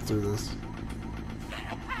problem, we'll get through this.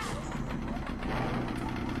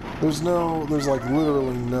 There's like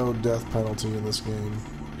literally no death penalty in this game.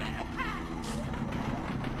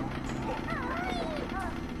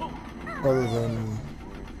 Other than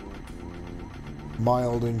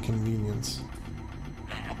mild inconvenience.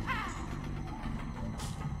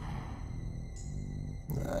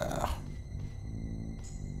 Nah.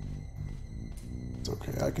 It's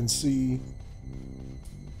okay, I can see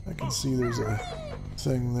there's a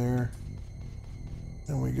thing there.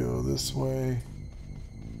 And we go this way.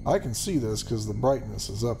 I can see this because the brightness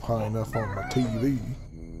is up high enough on my TV.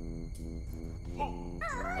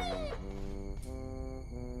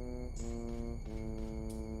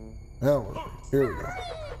 Now, here we go.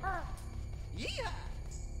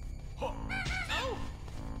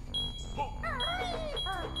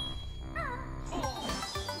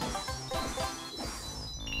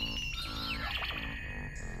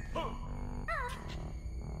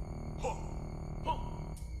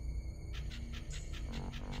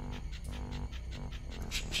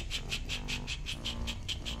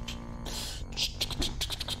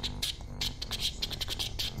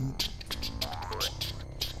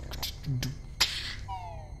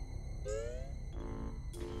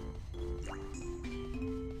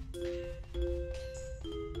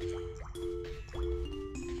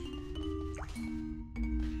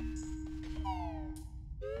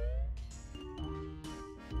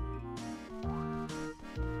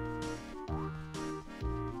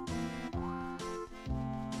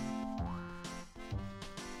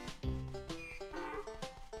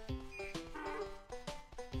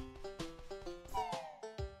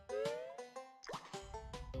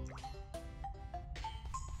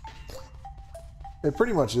 It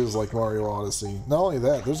pretty much is like Mario Odyssey. Not only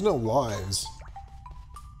that, there's no lives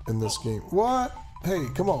in this game. What? Hey,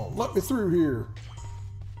 come on, let me through here.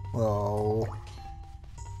 Oh.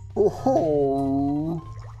 Oh.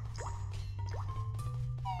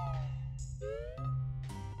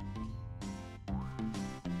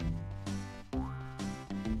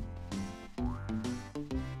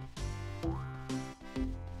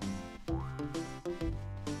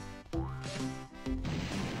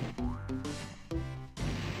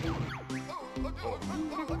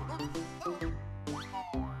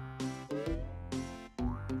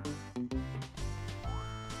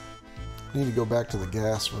 Need to go back to the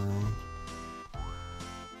gas room.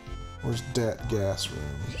 Where's that gas room?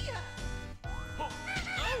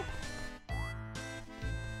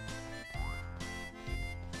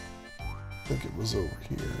 I think it was over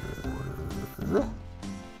here.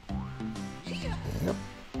 Yep.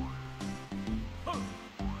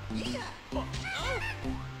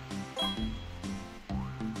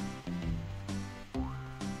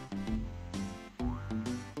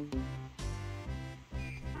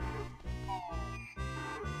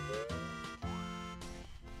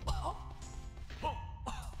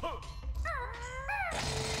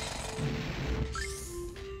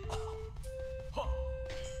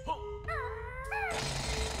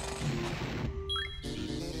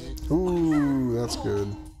 Ooh, that's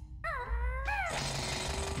good.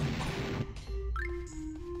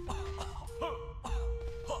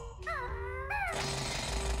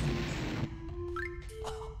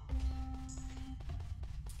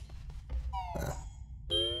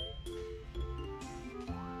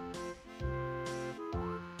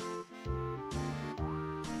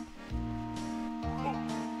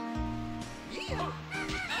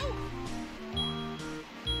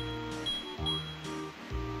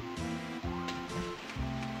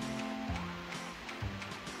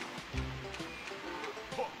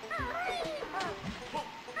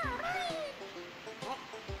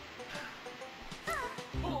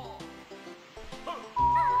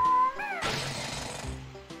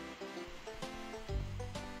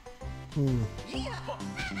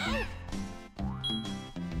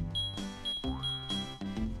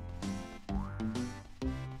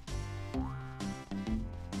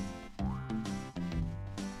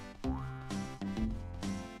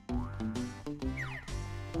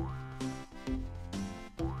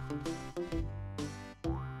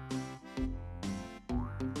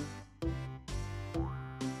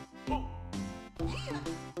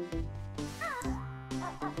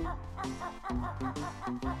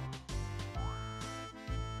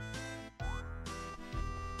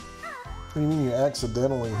 What do you mean you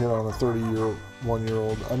accidentally hit on a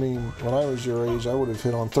 31-year-old? I mean, when I was your age, I would have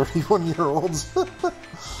hit on 31-year-olds.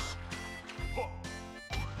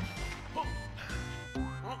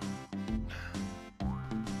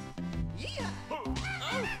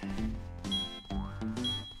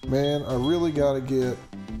 Man, I really gotta get...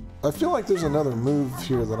 I feel like there's another move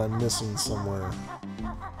here that I'm missing somewhere.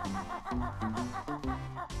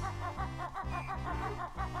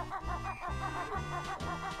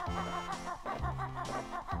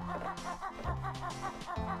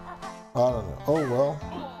 I don't know. Oh well.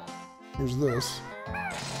 Here's this.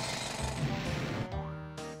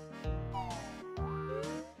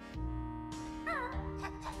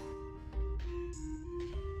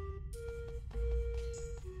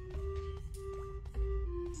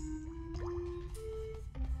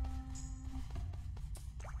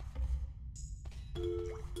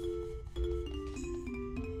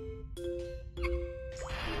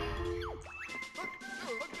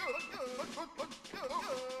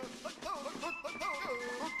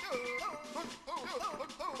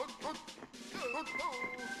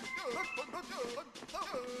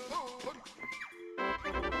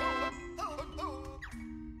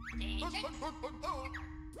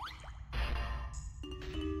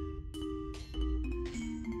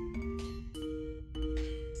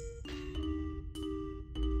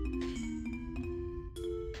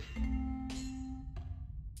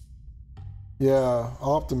 Yeah,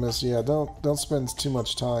 Optimus, yeah, don't spend too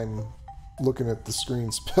much time looking at the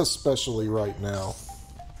screen, especially right now.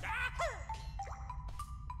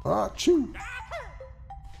 Ah, chew!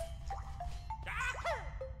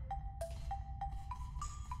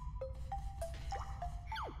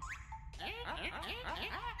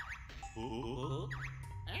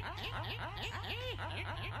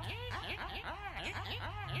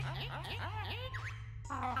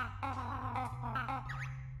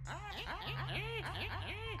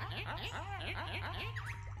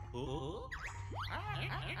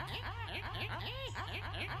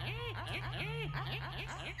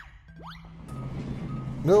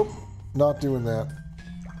 Nope. not doing that.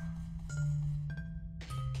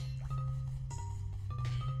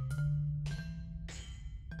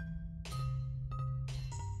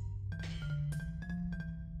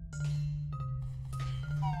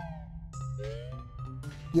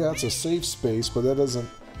 Yeah, it's a safe space, but that doesn't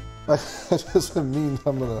mean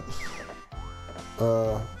I'm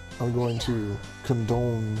going to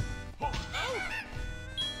condone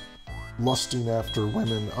lusting after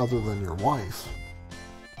women other than your wife.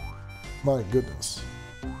 My goodness.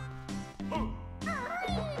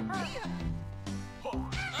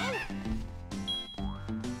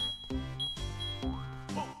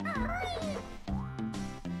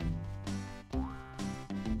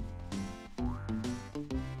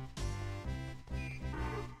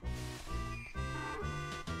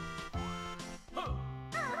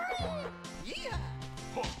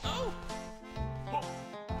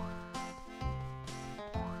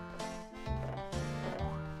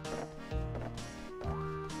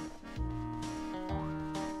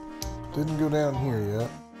 Didn't go down here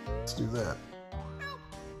yet. Let's do that.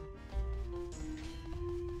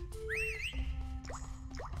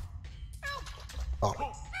 Oh.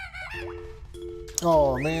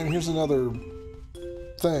 Oh man, here's another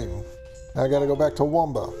thing. I gotta go back to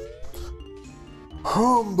Wumba.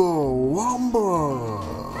 Wumba!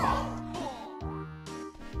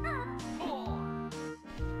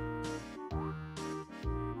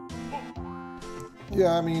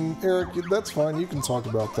 Yeah, I mean, Eric, that's fine. You can talk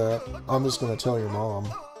about that. I'm just gonna tell your mom.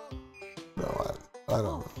 No, I don't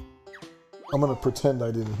know. I'm gonna pretend I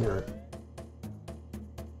didn't hear it.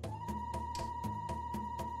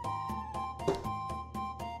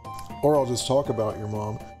 Or I'll just talk about your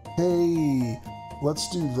mom. Hey, let's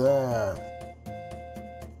do that.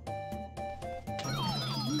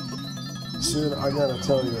 Sid, I gotta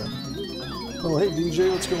tell you. Oh, hey DJ,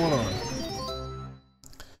 what's going on?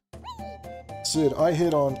 Sid, I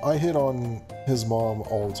hit on his mom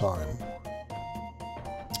all the time.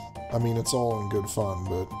 I mean, it's all in good fun,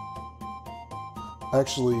 but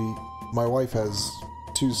actually, my wife has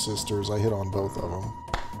 2 sisters. I hit on both of them.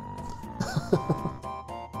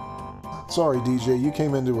 Sorry, DJ, you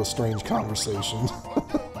came into a strange conversation.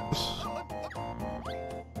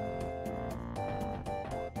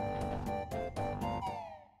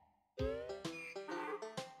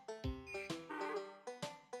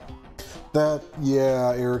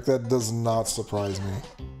 Yeah, Eric, that does not surprise me.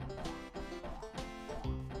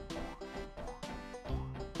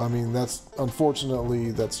 I mean, unfortunately,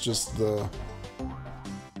 that's just the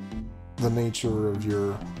nature of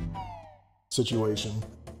your situation.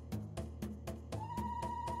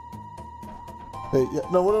 Hey, yeah,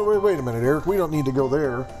 no, wait a minute, Eric, we don't need to go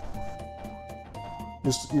there.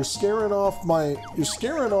 You're scaring off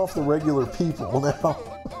the regular people now.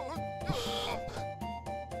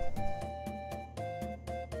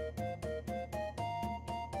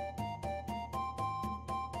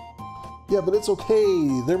 Yeah, but it's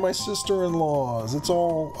okay. They're my sister-in-laws. It's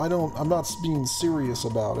all... I'm not being serious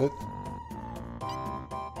about it.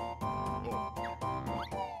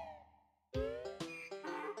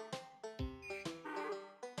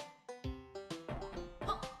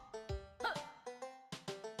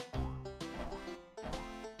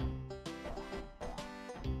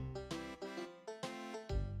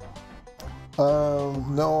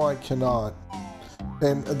 No, I cannot.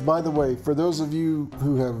 And by the way, for those of you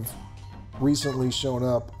who have recently shown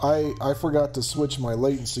up, I forgot to switch my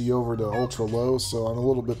latency over to ultra low, so I'm a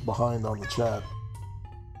little bit behind on the chat.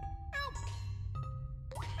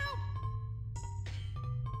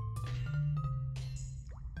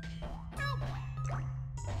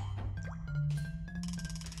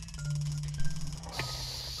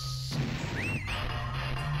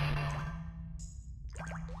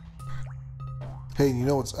 Hey, you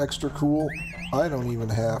know what's extra cool? I don't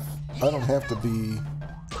have to be...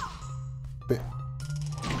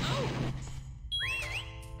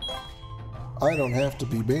 I don't have to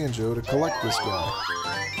be Banjo to collect this guy.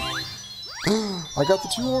 I got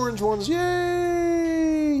the 2 orange ones,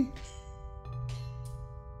 yay!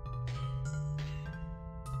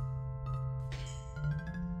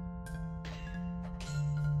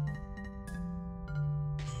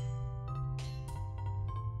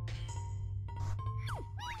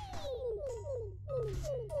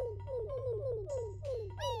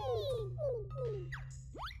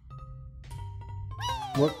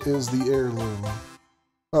 What is the heirloom?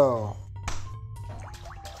 Oh.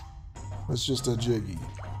 It's just a Jiggy.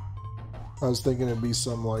 I was thinking it'd be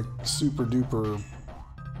some, like, super duper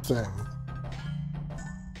thing.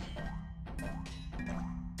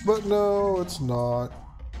 But no, it's not.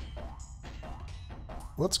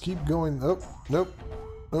 Let's keep going. Oh, nope.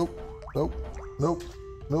 Nope. Nope. Nope.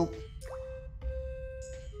 Nope.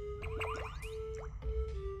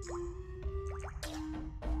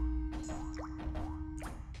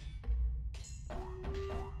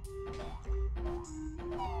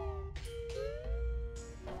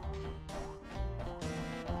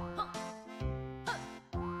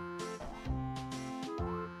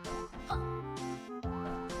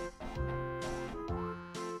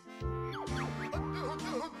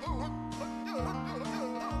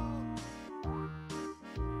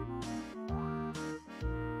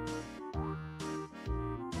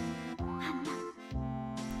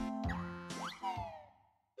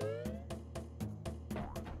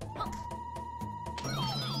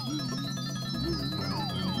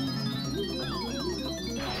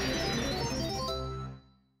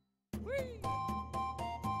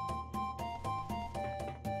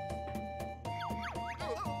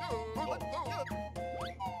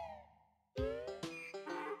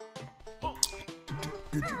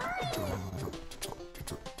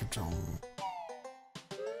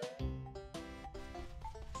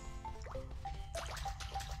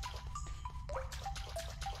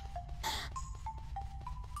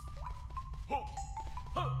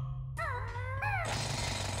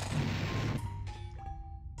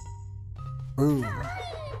 Boom.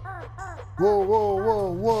 Whoa, whoa,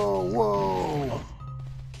 whoa, whoa, whoa.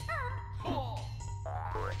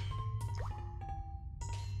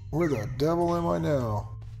 Where the devil am I now?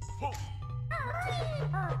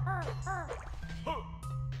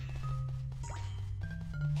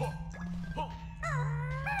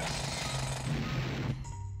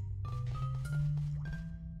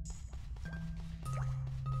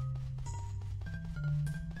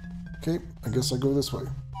 Okay, I guess I go this way.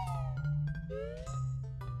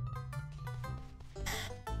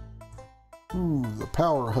 Ooh, the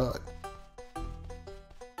Power Hut.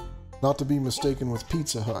 Not to be mistaken with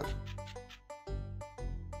Pizza Hut.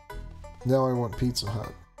 Now I want Pizza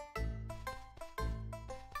Hut.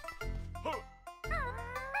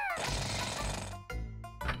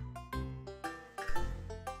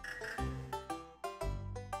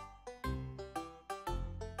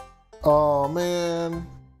 Oh man,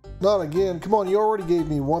 not again. Come on, you already gave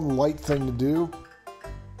me one light thing to do.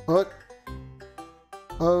 What?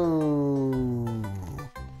 Oh.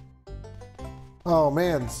 Oh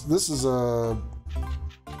man, this is a...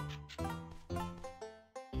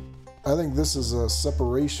 I think this is a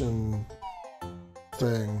separation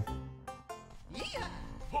thing.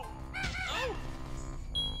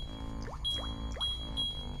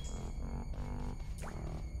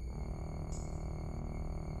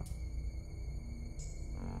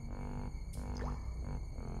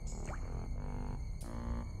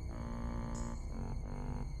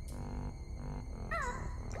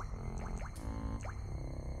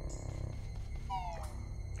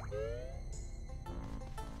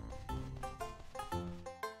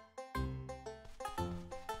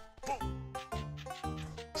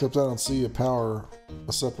 Except I don't see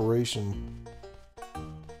a separation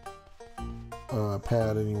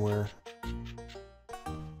pad anywhere.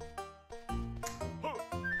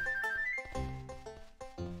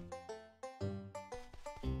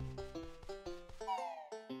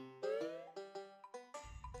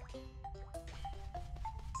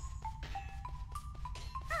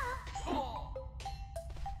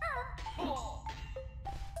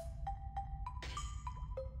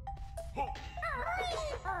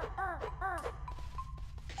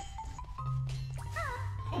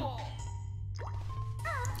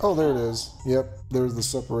 Oh, there it is. Yep, there's the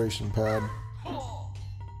separation pad.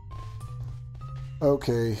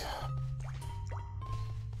 Okay.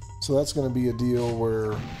 So that's going to be a deal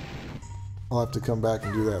where I'll have to come back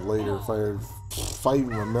and do that later if I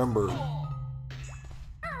even remember.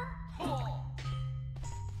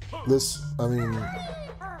 This, I mean,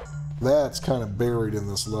 that's kind of buried in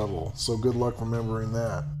this level, so good luck remembering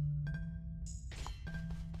that.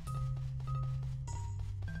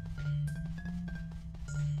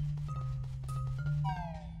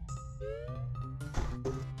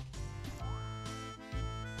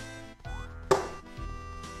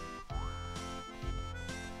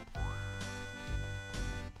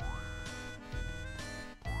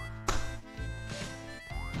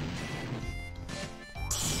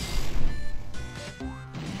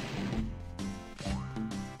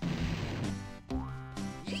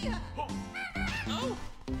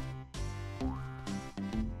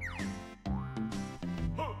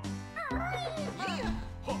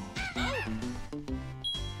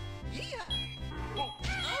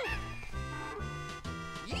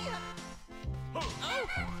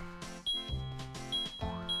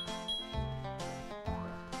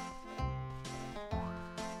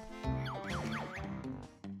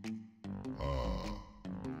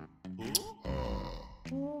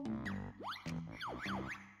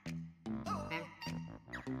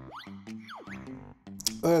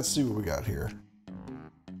 let's see what we got here.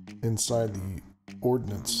 Inside the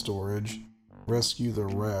ordnance storage, rescue the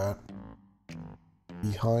rat.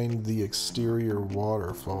 Behind the exterior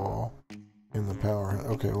waterfall in the power.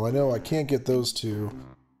 Okay, well I know I can't get those two.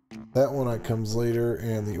 That one comes later,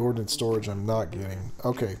 and the ordnance storage I'm not getting.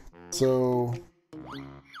 Okay, so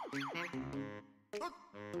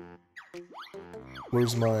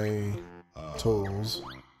where's my totals?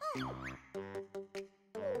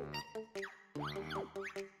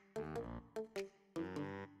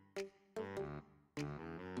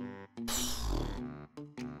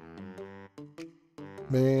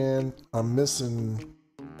 Man, I'm missing.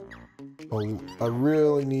 Oh, I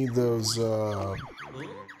really need those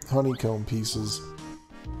honeycomb pieces.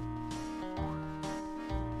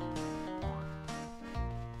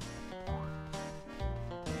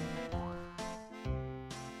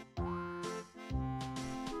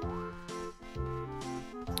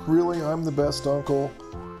 Really, I'm the best uncle?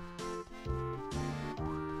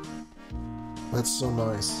 That's so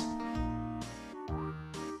nice.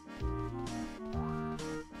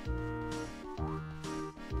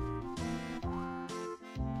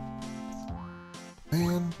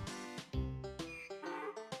 Man.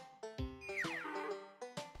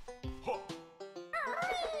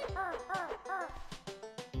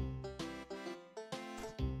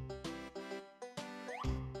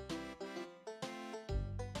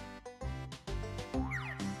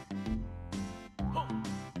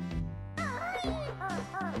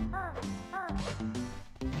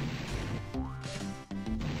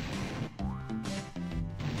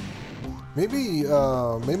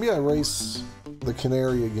 Maybe I race the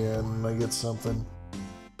canary again and I get something.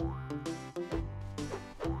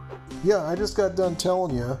 Yeah, I just got done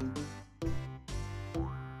telling you.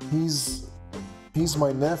 He's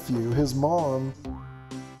my nephew. His mom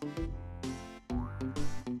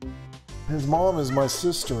is my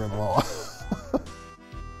sister-in-law.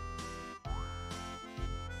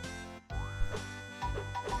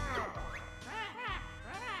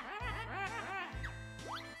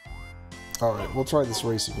 Alright, we'll try this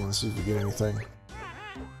race again, see if we get anything.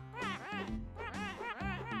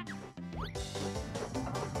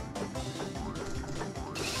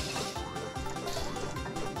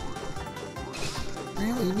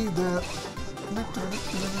 Really need that.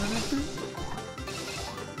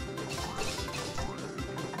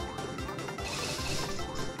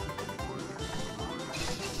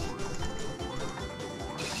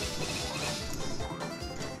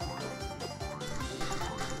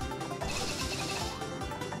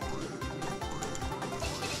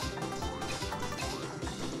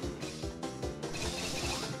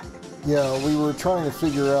 Yeah, we were trying to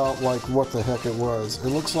figure out like what the heck it was. It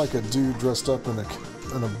looks like a dude dressed up in a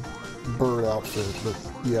bird outfit, but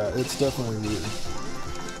yeah, it's definitely weird.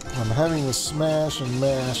 I'm having to smash and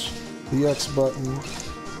mash the X button.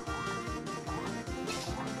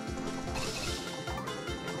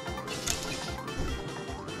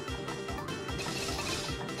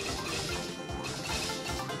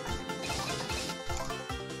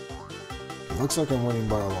 It looks like I'm winning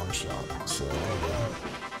by a long shot, so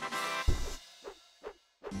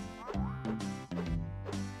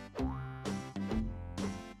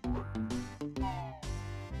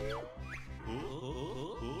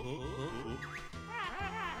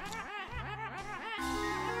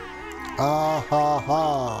ah ha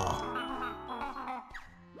ha.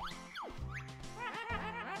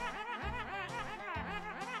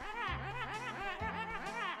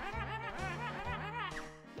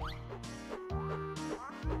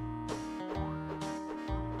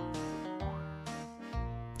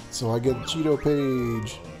 So I get the Cheeto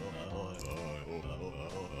page.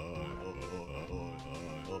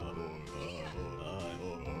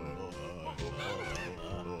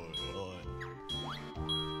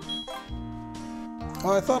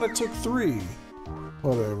 Oh, I thought it took 3.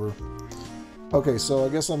 Whatever. Okay, so I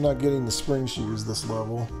guess I'm not getting the spring shoes this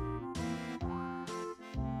level.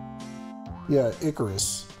 Yeah,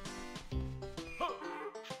 Icarus.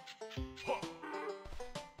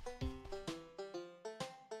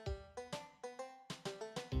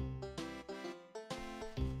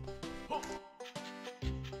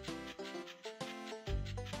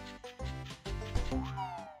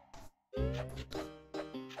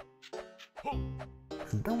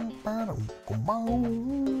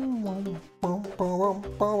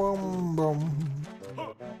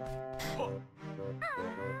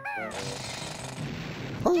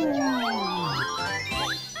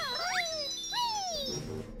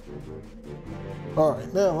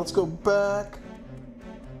 Alright, now let's go back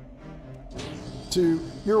to...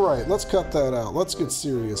 You're right, let's cut that out. Let's get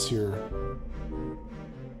serious here.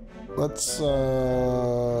 let's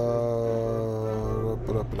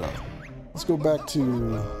go back to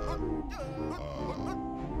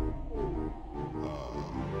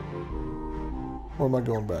where am I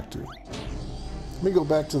going back to? Let me go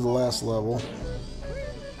back to the last level.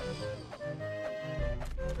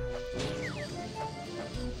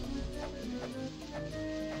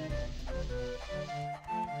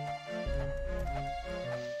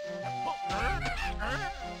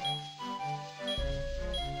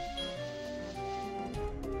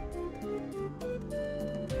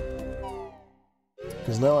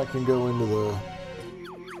 Because now I can go into the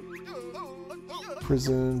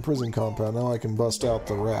prison compound. Now I can bust out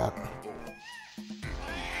the rat.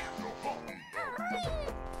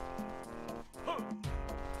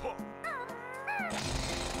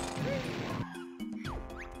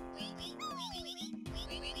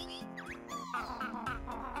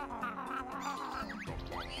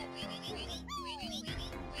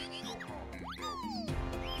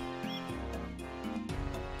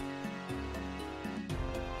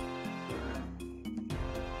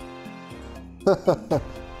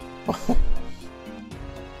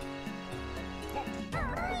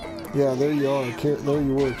 Yeah, there you are. There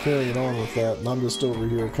you were carrying on with that, and I'm just over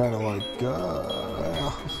here kind of like,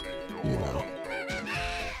 you know.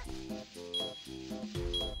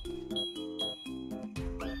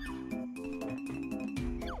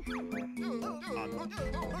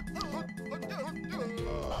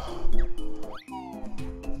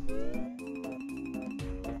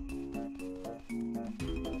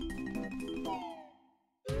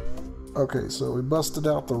 Okay, so we busted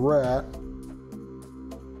out the rat.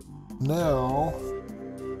 Now,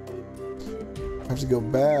 I have to go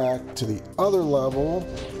back to the other level.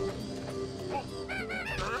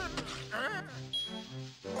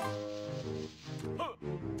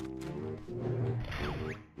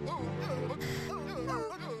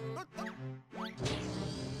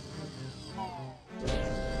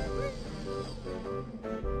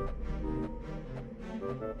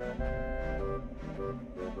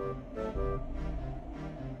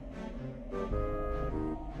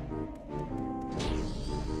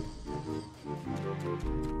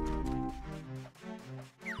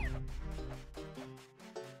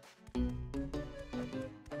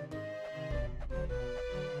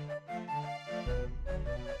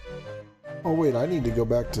 Oh wait, I need to go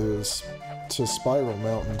back to Spiral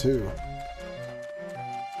Mountain too.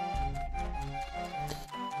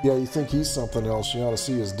 Yeah, you think he's something else, you ought to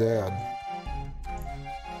see his dad.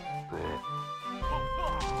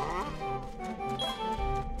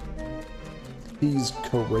 He's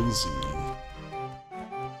crazy.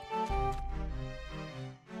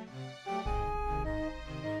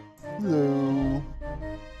 Hello.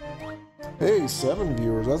 Hey, 7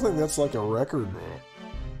 viewers. I think that's like a record.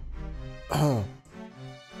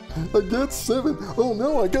 I got 7. Oh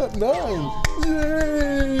no, I got 9.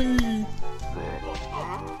 Yay!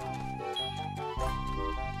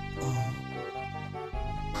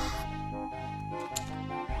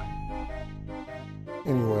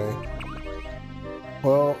 Anyway.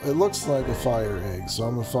 Well, it looks like a fire egg, so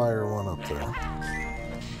I'm gonna fire one up there.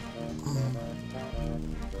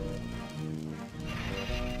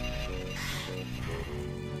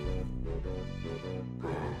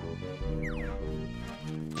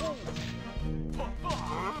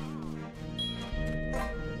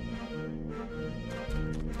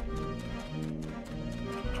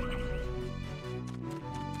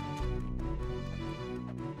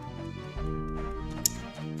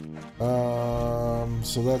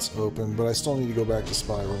 So that's open, but I still need to go back to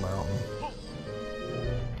Spiral Mountain.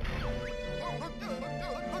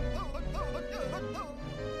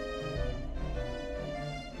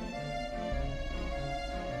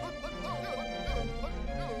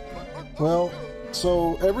 Well,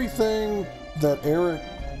 so everything that Eric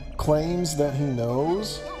claims that he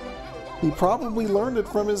knows, he probably learned it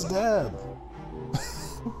from his dad.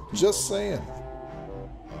 Just saying.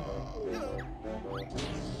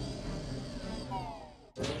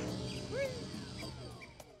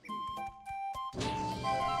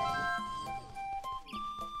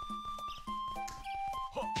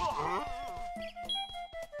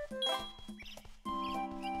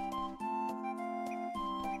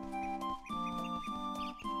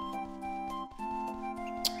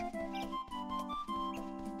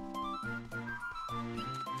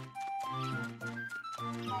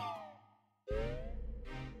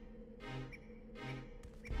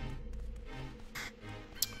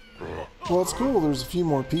 Well, it's cool there's a few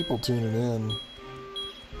more people tuning in.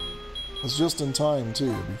 It's just in time,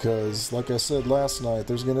 too, because, like I said last night,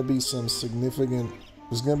 there's going to be some significant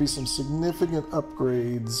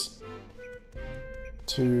upgrades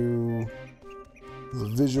to the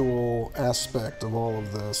visual aspect of all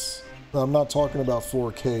of this. Now, I'm not talking about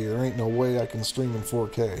 4K. There ain't no way I can stream in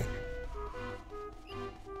 4K.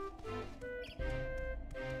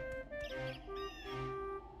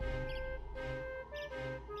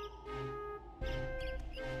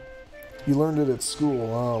 You learned it at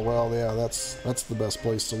school. Oh, well, yeah, that's the best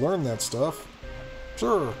place to learn that stuff.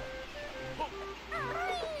 Sure.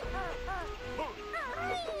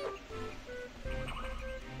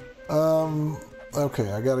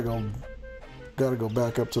 Okay, I gotta go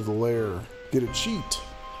back up to the lair. Get a cheat.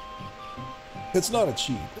 It's not a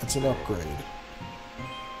cheat, it's an upgrade.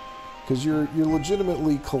 Because you're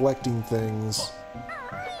legitimately collecting things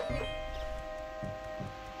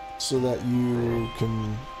so that you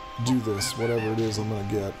can do this, whatever it is I'm gonna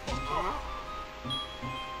get.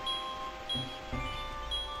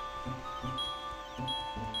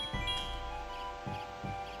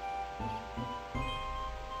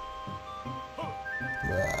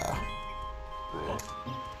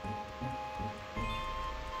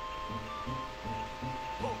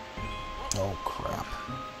 Oh, crap.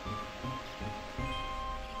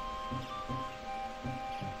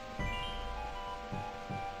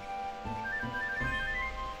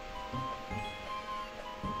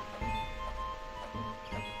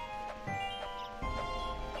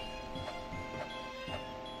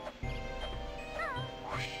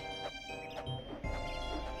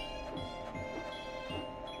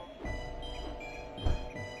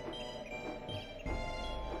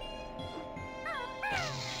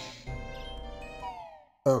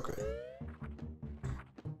 Okay.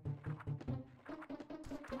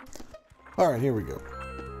 Alright, here we go.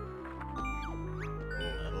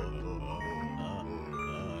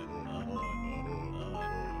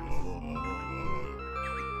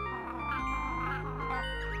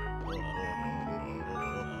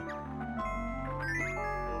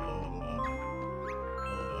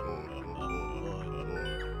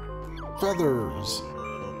 Feathers.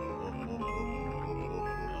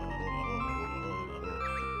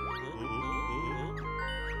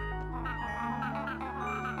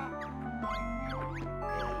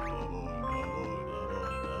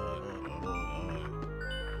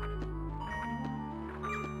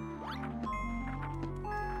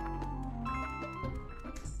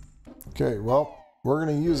 Okay, well, we're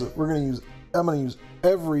gonna use it. I'm gonna use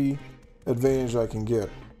every advantage I can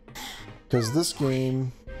get. Because this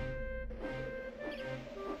game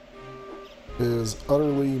is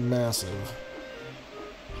utterly massive.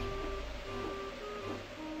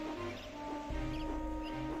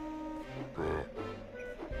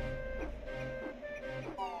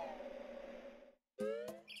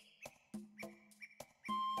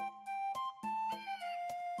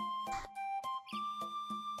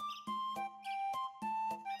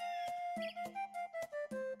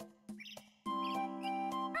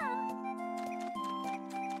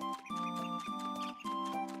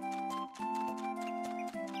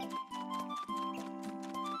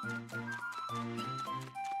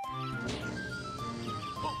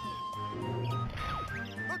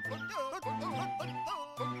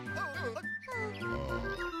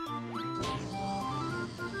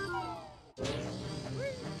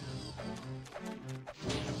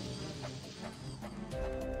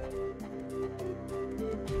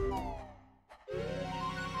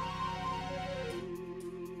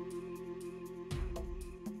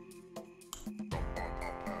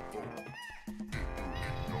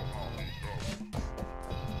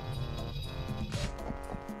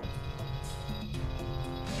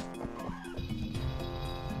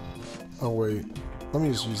 Oh wait, let me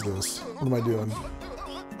just use this. What am I doing?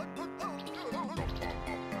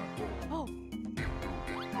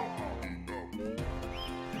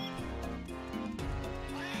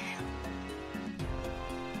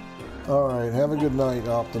 Alright, have a good night,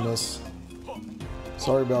 Optimus.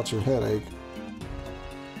 Sorry about your headache.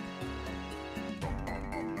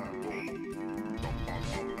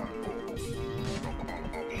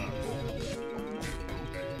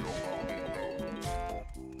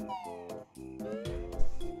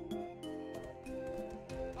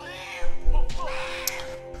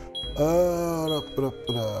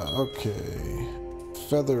 Okay.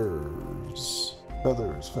 Feathers.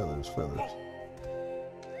 Feathers, feathers, feathers.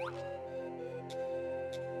 There we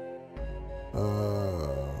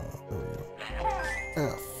go.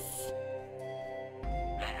 F.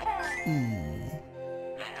 E.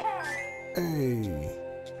 A.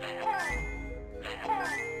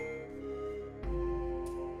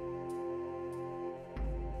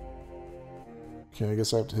 Okay, I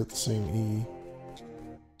guess I have to hit the same E.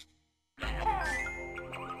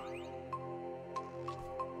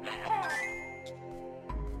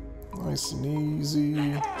 Nice and easy.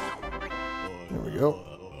 There we go.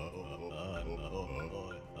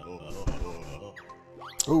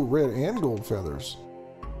 Oh, red and gold feathers.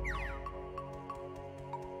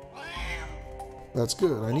 That's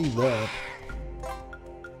good. I need that.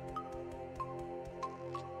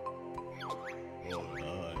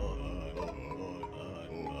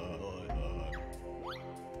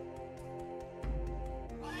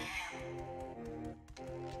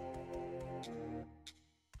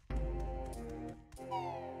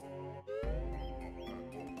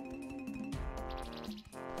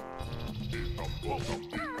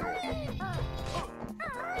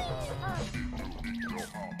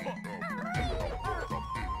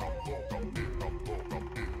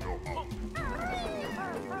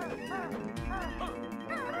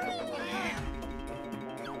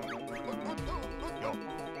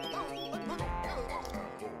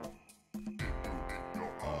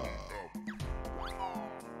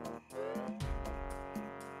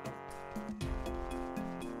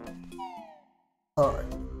 All right.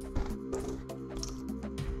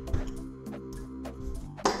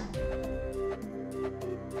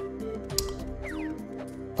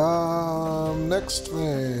 Next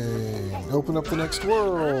thing. Open up the next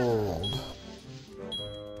world.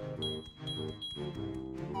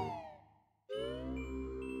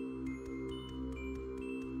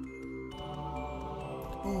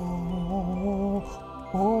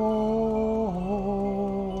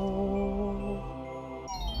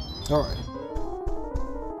 All right.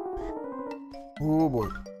 Oh boy.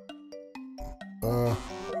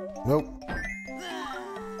 Nope.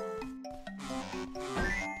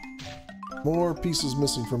 More pieces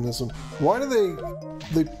missing from this one. Why do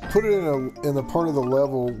they put it in a part of the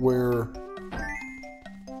level where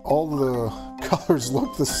all the colors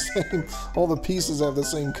look the same? All the pieces have the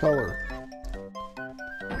same color.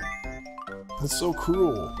 That's so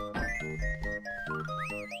cruel.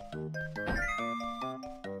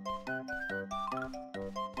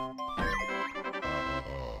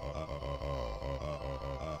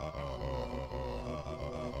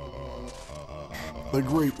 The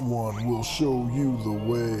Great One will show you the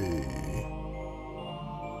way.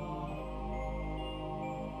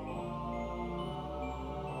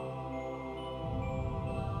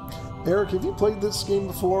 Eric, have you played this game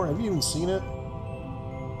before? Have you even seen it?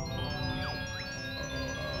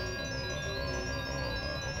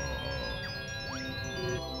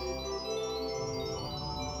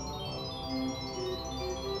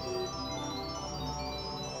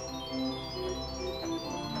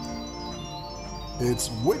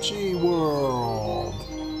 It's Witchy World.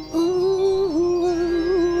 Ooh,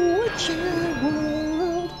 Witchy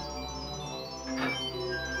World.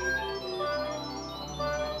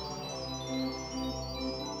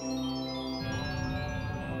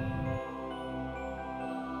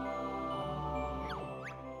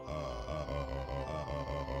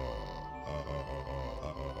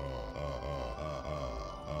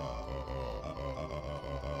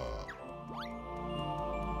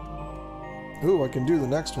 Ooh, I can do the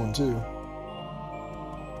next one too.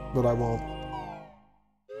 But I won't.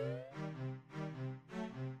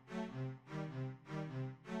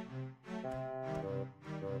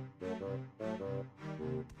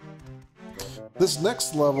 This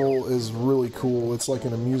next level is really cool. It's like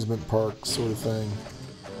an amusement park sort of thing.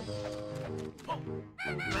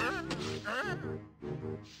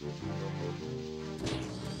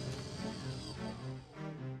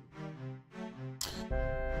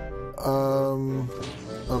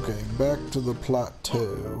 Okay, back to the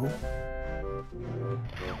plateau.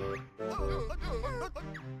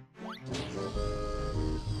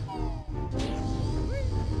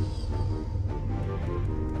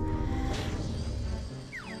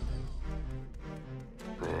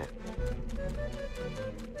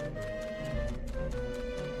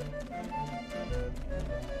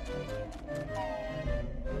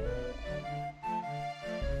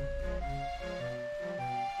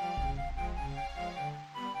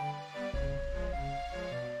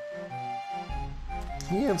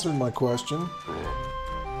 He answered my question.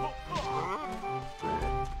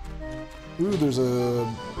 Ooh, there's a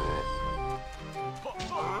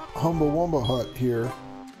Humbawamba hut here.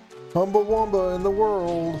 Humbawamba in the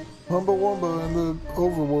world. Humbawamba in the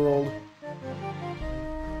overworld.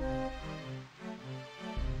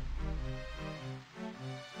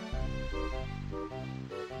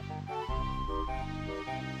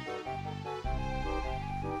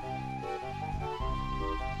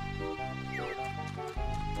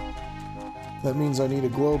 That means I need a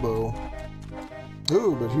Globo.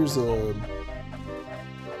 Ooh, but here's a...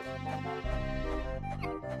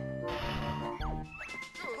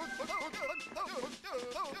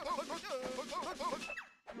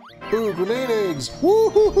 Ooh, grenade eggs!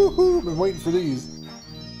 Woo-hoo-hoo-hoo! Been waiting for these.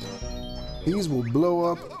 These will blow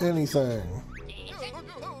up anything.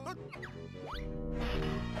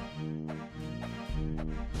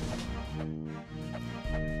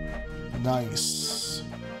 Nice.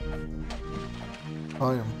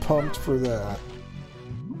 I am pumped for that.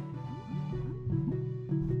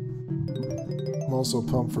 I'm also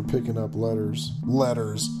pumped for picking up letters.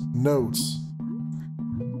 Notes.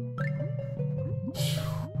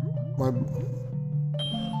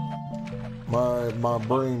 My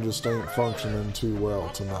brain just ain't functioning too well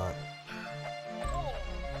tonight.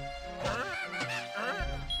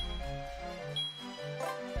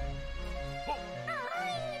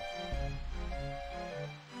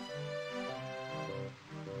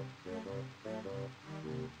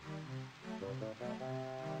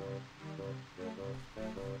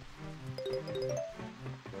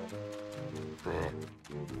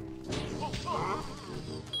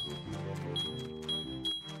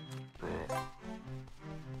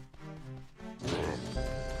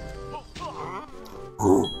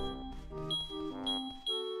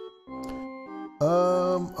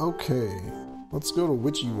 Okay. Let's go to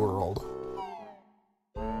Witchy World.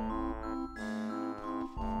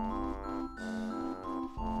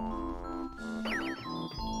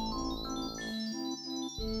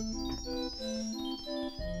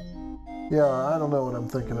 Yeah, I don't know what I'm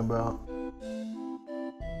thinking about.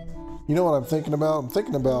 You know what I'm thinking about? I'm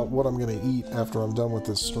thinking about what I'm going to eat after I'm done with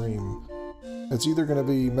this stream. It's either going to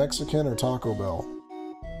be Mexican or Taco Bell.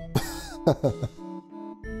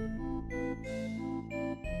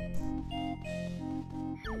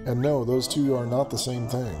 And no, those two are not the same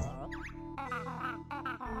thing.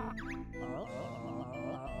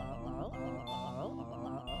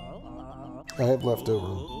 I have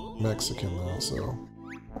leftover Mexican though, so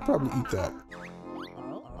I'll probably eat that.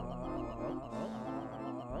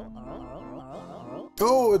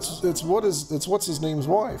 Oh, it's what's his name's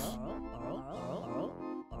wife.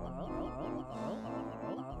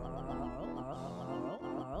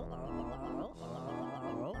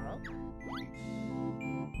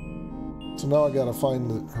 So now I gotta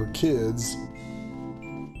find her kids.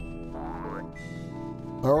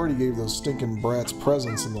 I already gave those stinking brats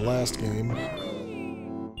presents in the last game.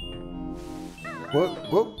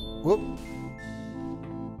 Whoop, whoop, whoop.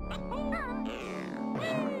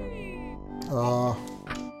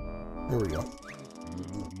 Here we go.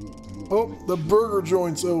 Oh, the burger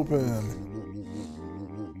joint's open.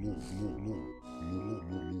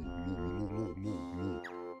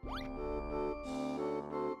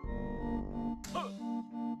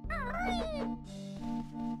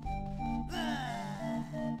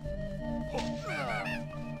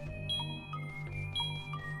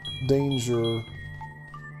 Danger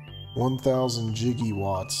 1000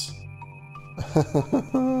 gigawatts.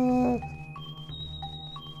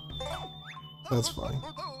 That's fine.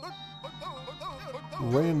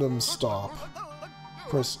 Random stop.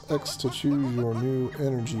 Press X to choose your new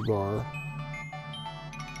energy bar.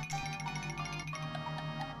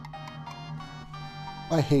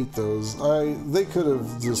 I hate those. They could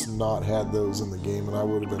have just not had those in the game and I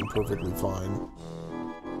would have been perfectly fine.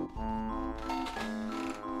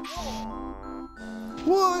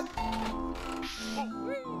 What?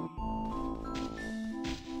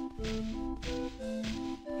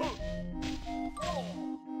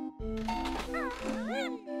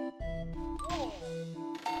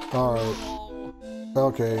 Alright.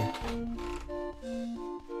 Okay.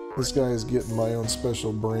 This guy is getting my own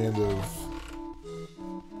special brand of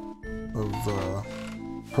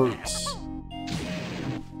hurts.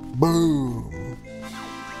 Boom!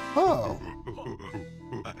 Oh!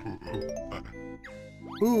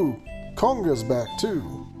 Ooh, Conga's back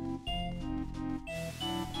too.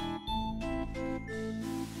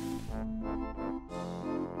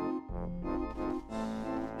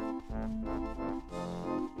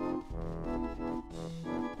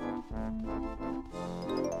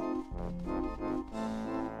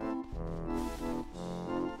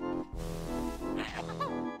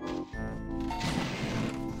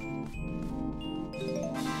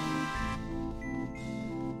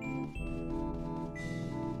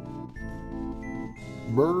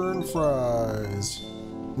 Burger and fries.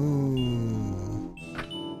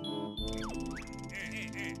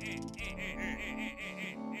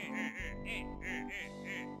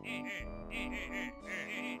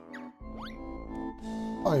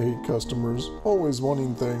 I hate customers, always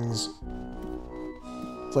wanting things.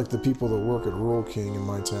 It's like the people that work at Rural King in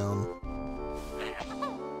my town.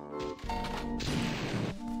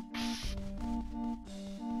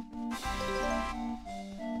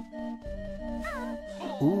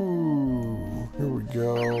 Ooh, here we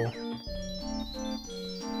go.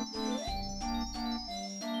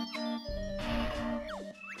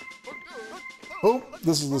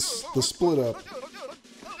 this is the split up.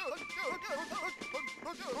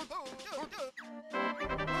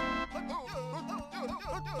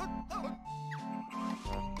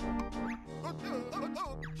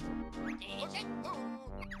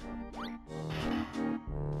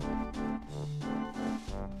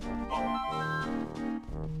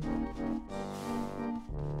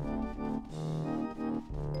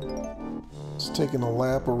 Just taking a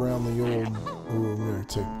lap around the old. Ooh, I'm gonna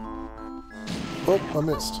take. Oh, I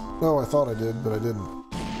missed. Oh, I thought I did, but I didn't.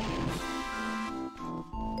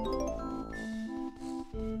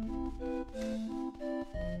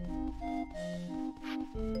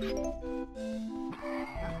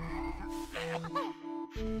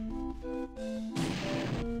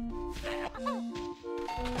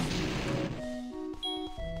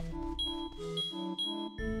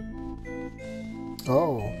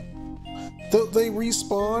 Oh. They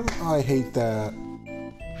respawn? I hate that.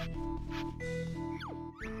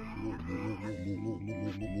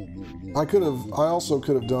 I also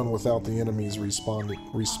could have done without the enemies respawning.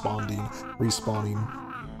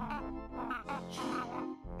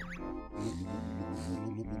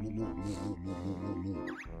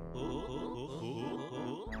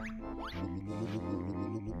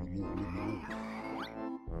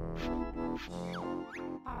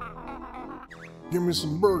 Give me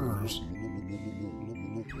some burgers.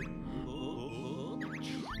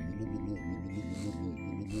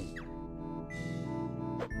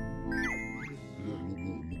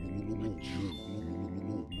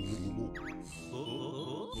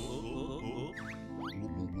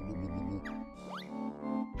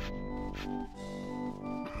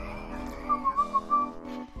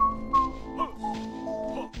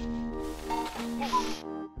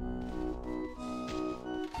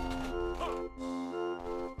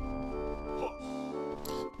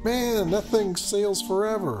 Man, that thing sails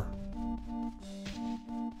forever.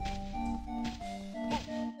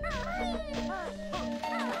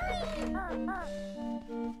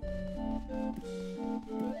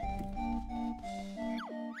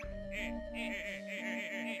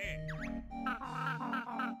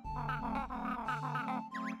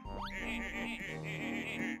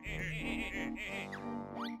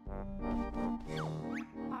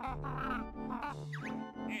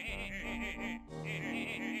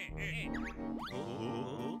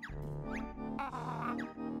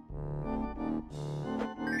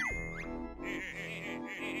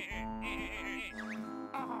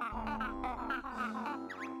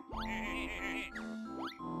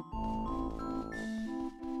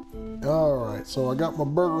 Alright, so I got my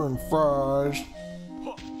burger and fries.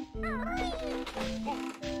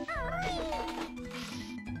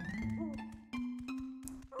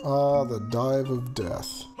 Ah, the dive of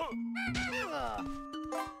death.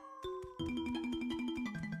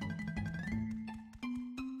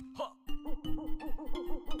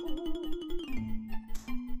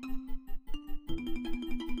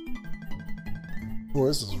 Boy,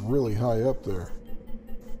 this is really high up there.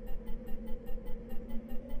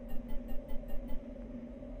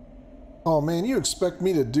 Oh man, you expect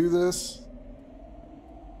me to do this?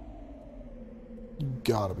 You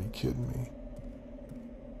gotta be kidding me.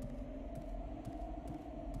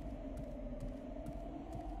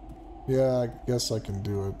 Yeah, I guess I can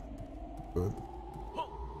do it, but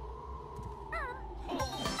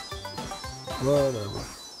whatever.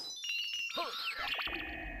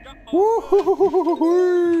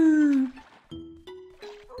 Woo-hoo-hoo-hoo-hoo-hoo!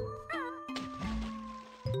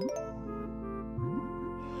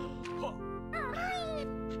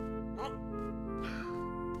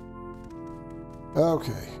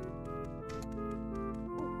 Okay.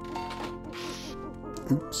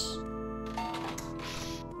 Oops.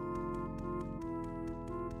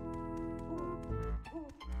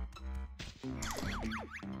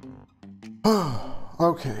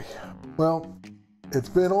 Okay. Well, it's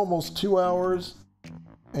been almost 2 hours,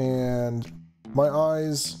 and my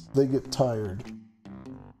eyes, they get tired.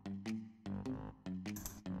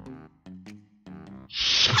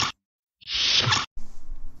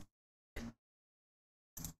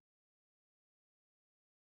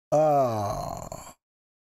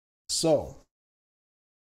 So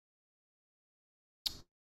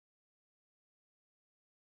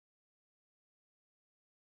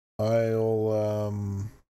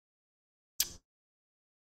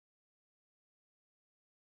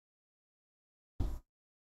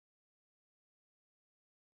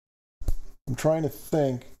I'm trying to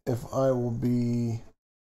think if I will be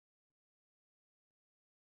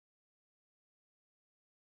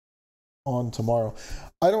on tomorrow.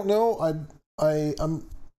 I don't know. I'm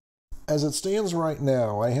as it stands right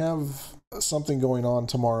now, I have something going on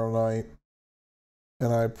tomorrow night,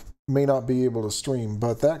 and I may not be able to stream,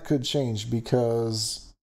 but that could change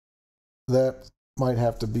because that might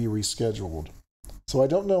have to be rescheduled. So I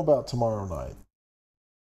don't know about tomorrow night.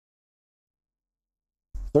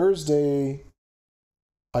 Thursday,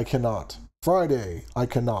 I cannot. Friday, I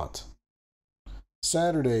cannot.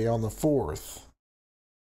 Saturday on the 4th,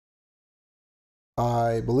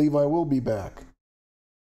 I believe I will be back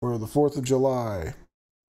for the 4th of July.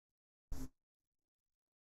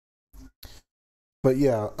 But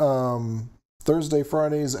yeah, Thursday,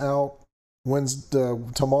 Friday's out. Wednesday,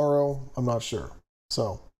 tomorrow, I'm not sure.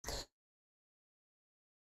 So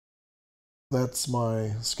that's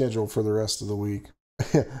my schedule for the rest of the week.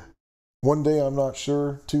 One day I'm not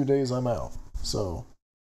sure, 2 days I'm out. So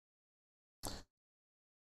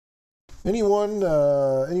anyone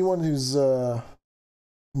who's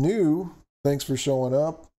new, thanks for showing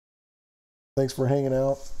up. Thanks for hanging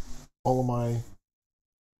out. All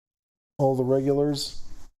the regulars.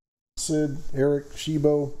 Sid, Eric,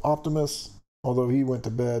 Shibo, Optimus, although he went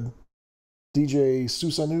to bed. DJ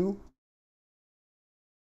Susanu.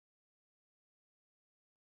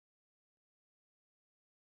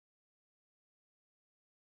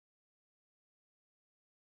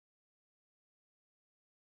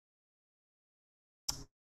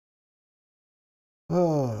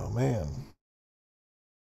 Oh, man.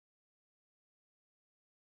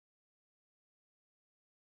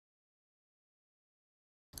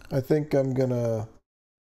 I think I've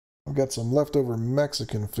got some leftover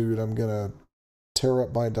Mexican food I'm gonna tear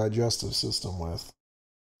up my digestive system with.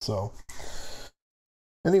 So,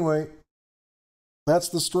 anyway, that's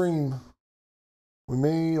the stream. We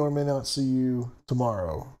may or may not see you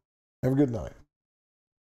tomorrow. Have a good night.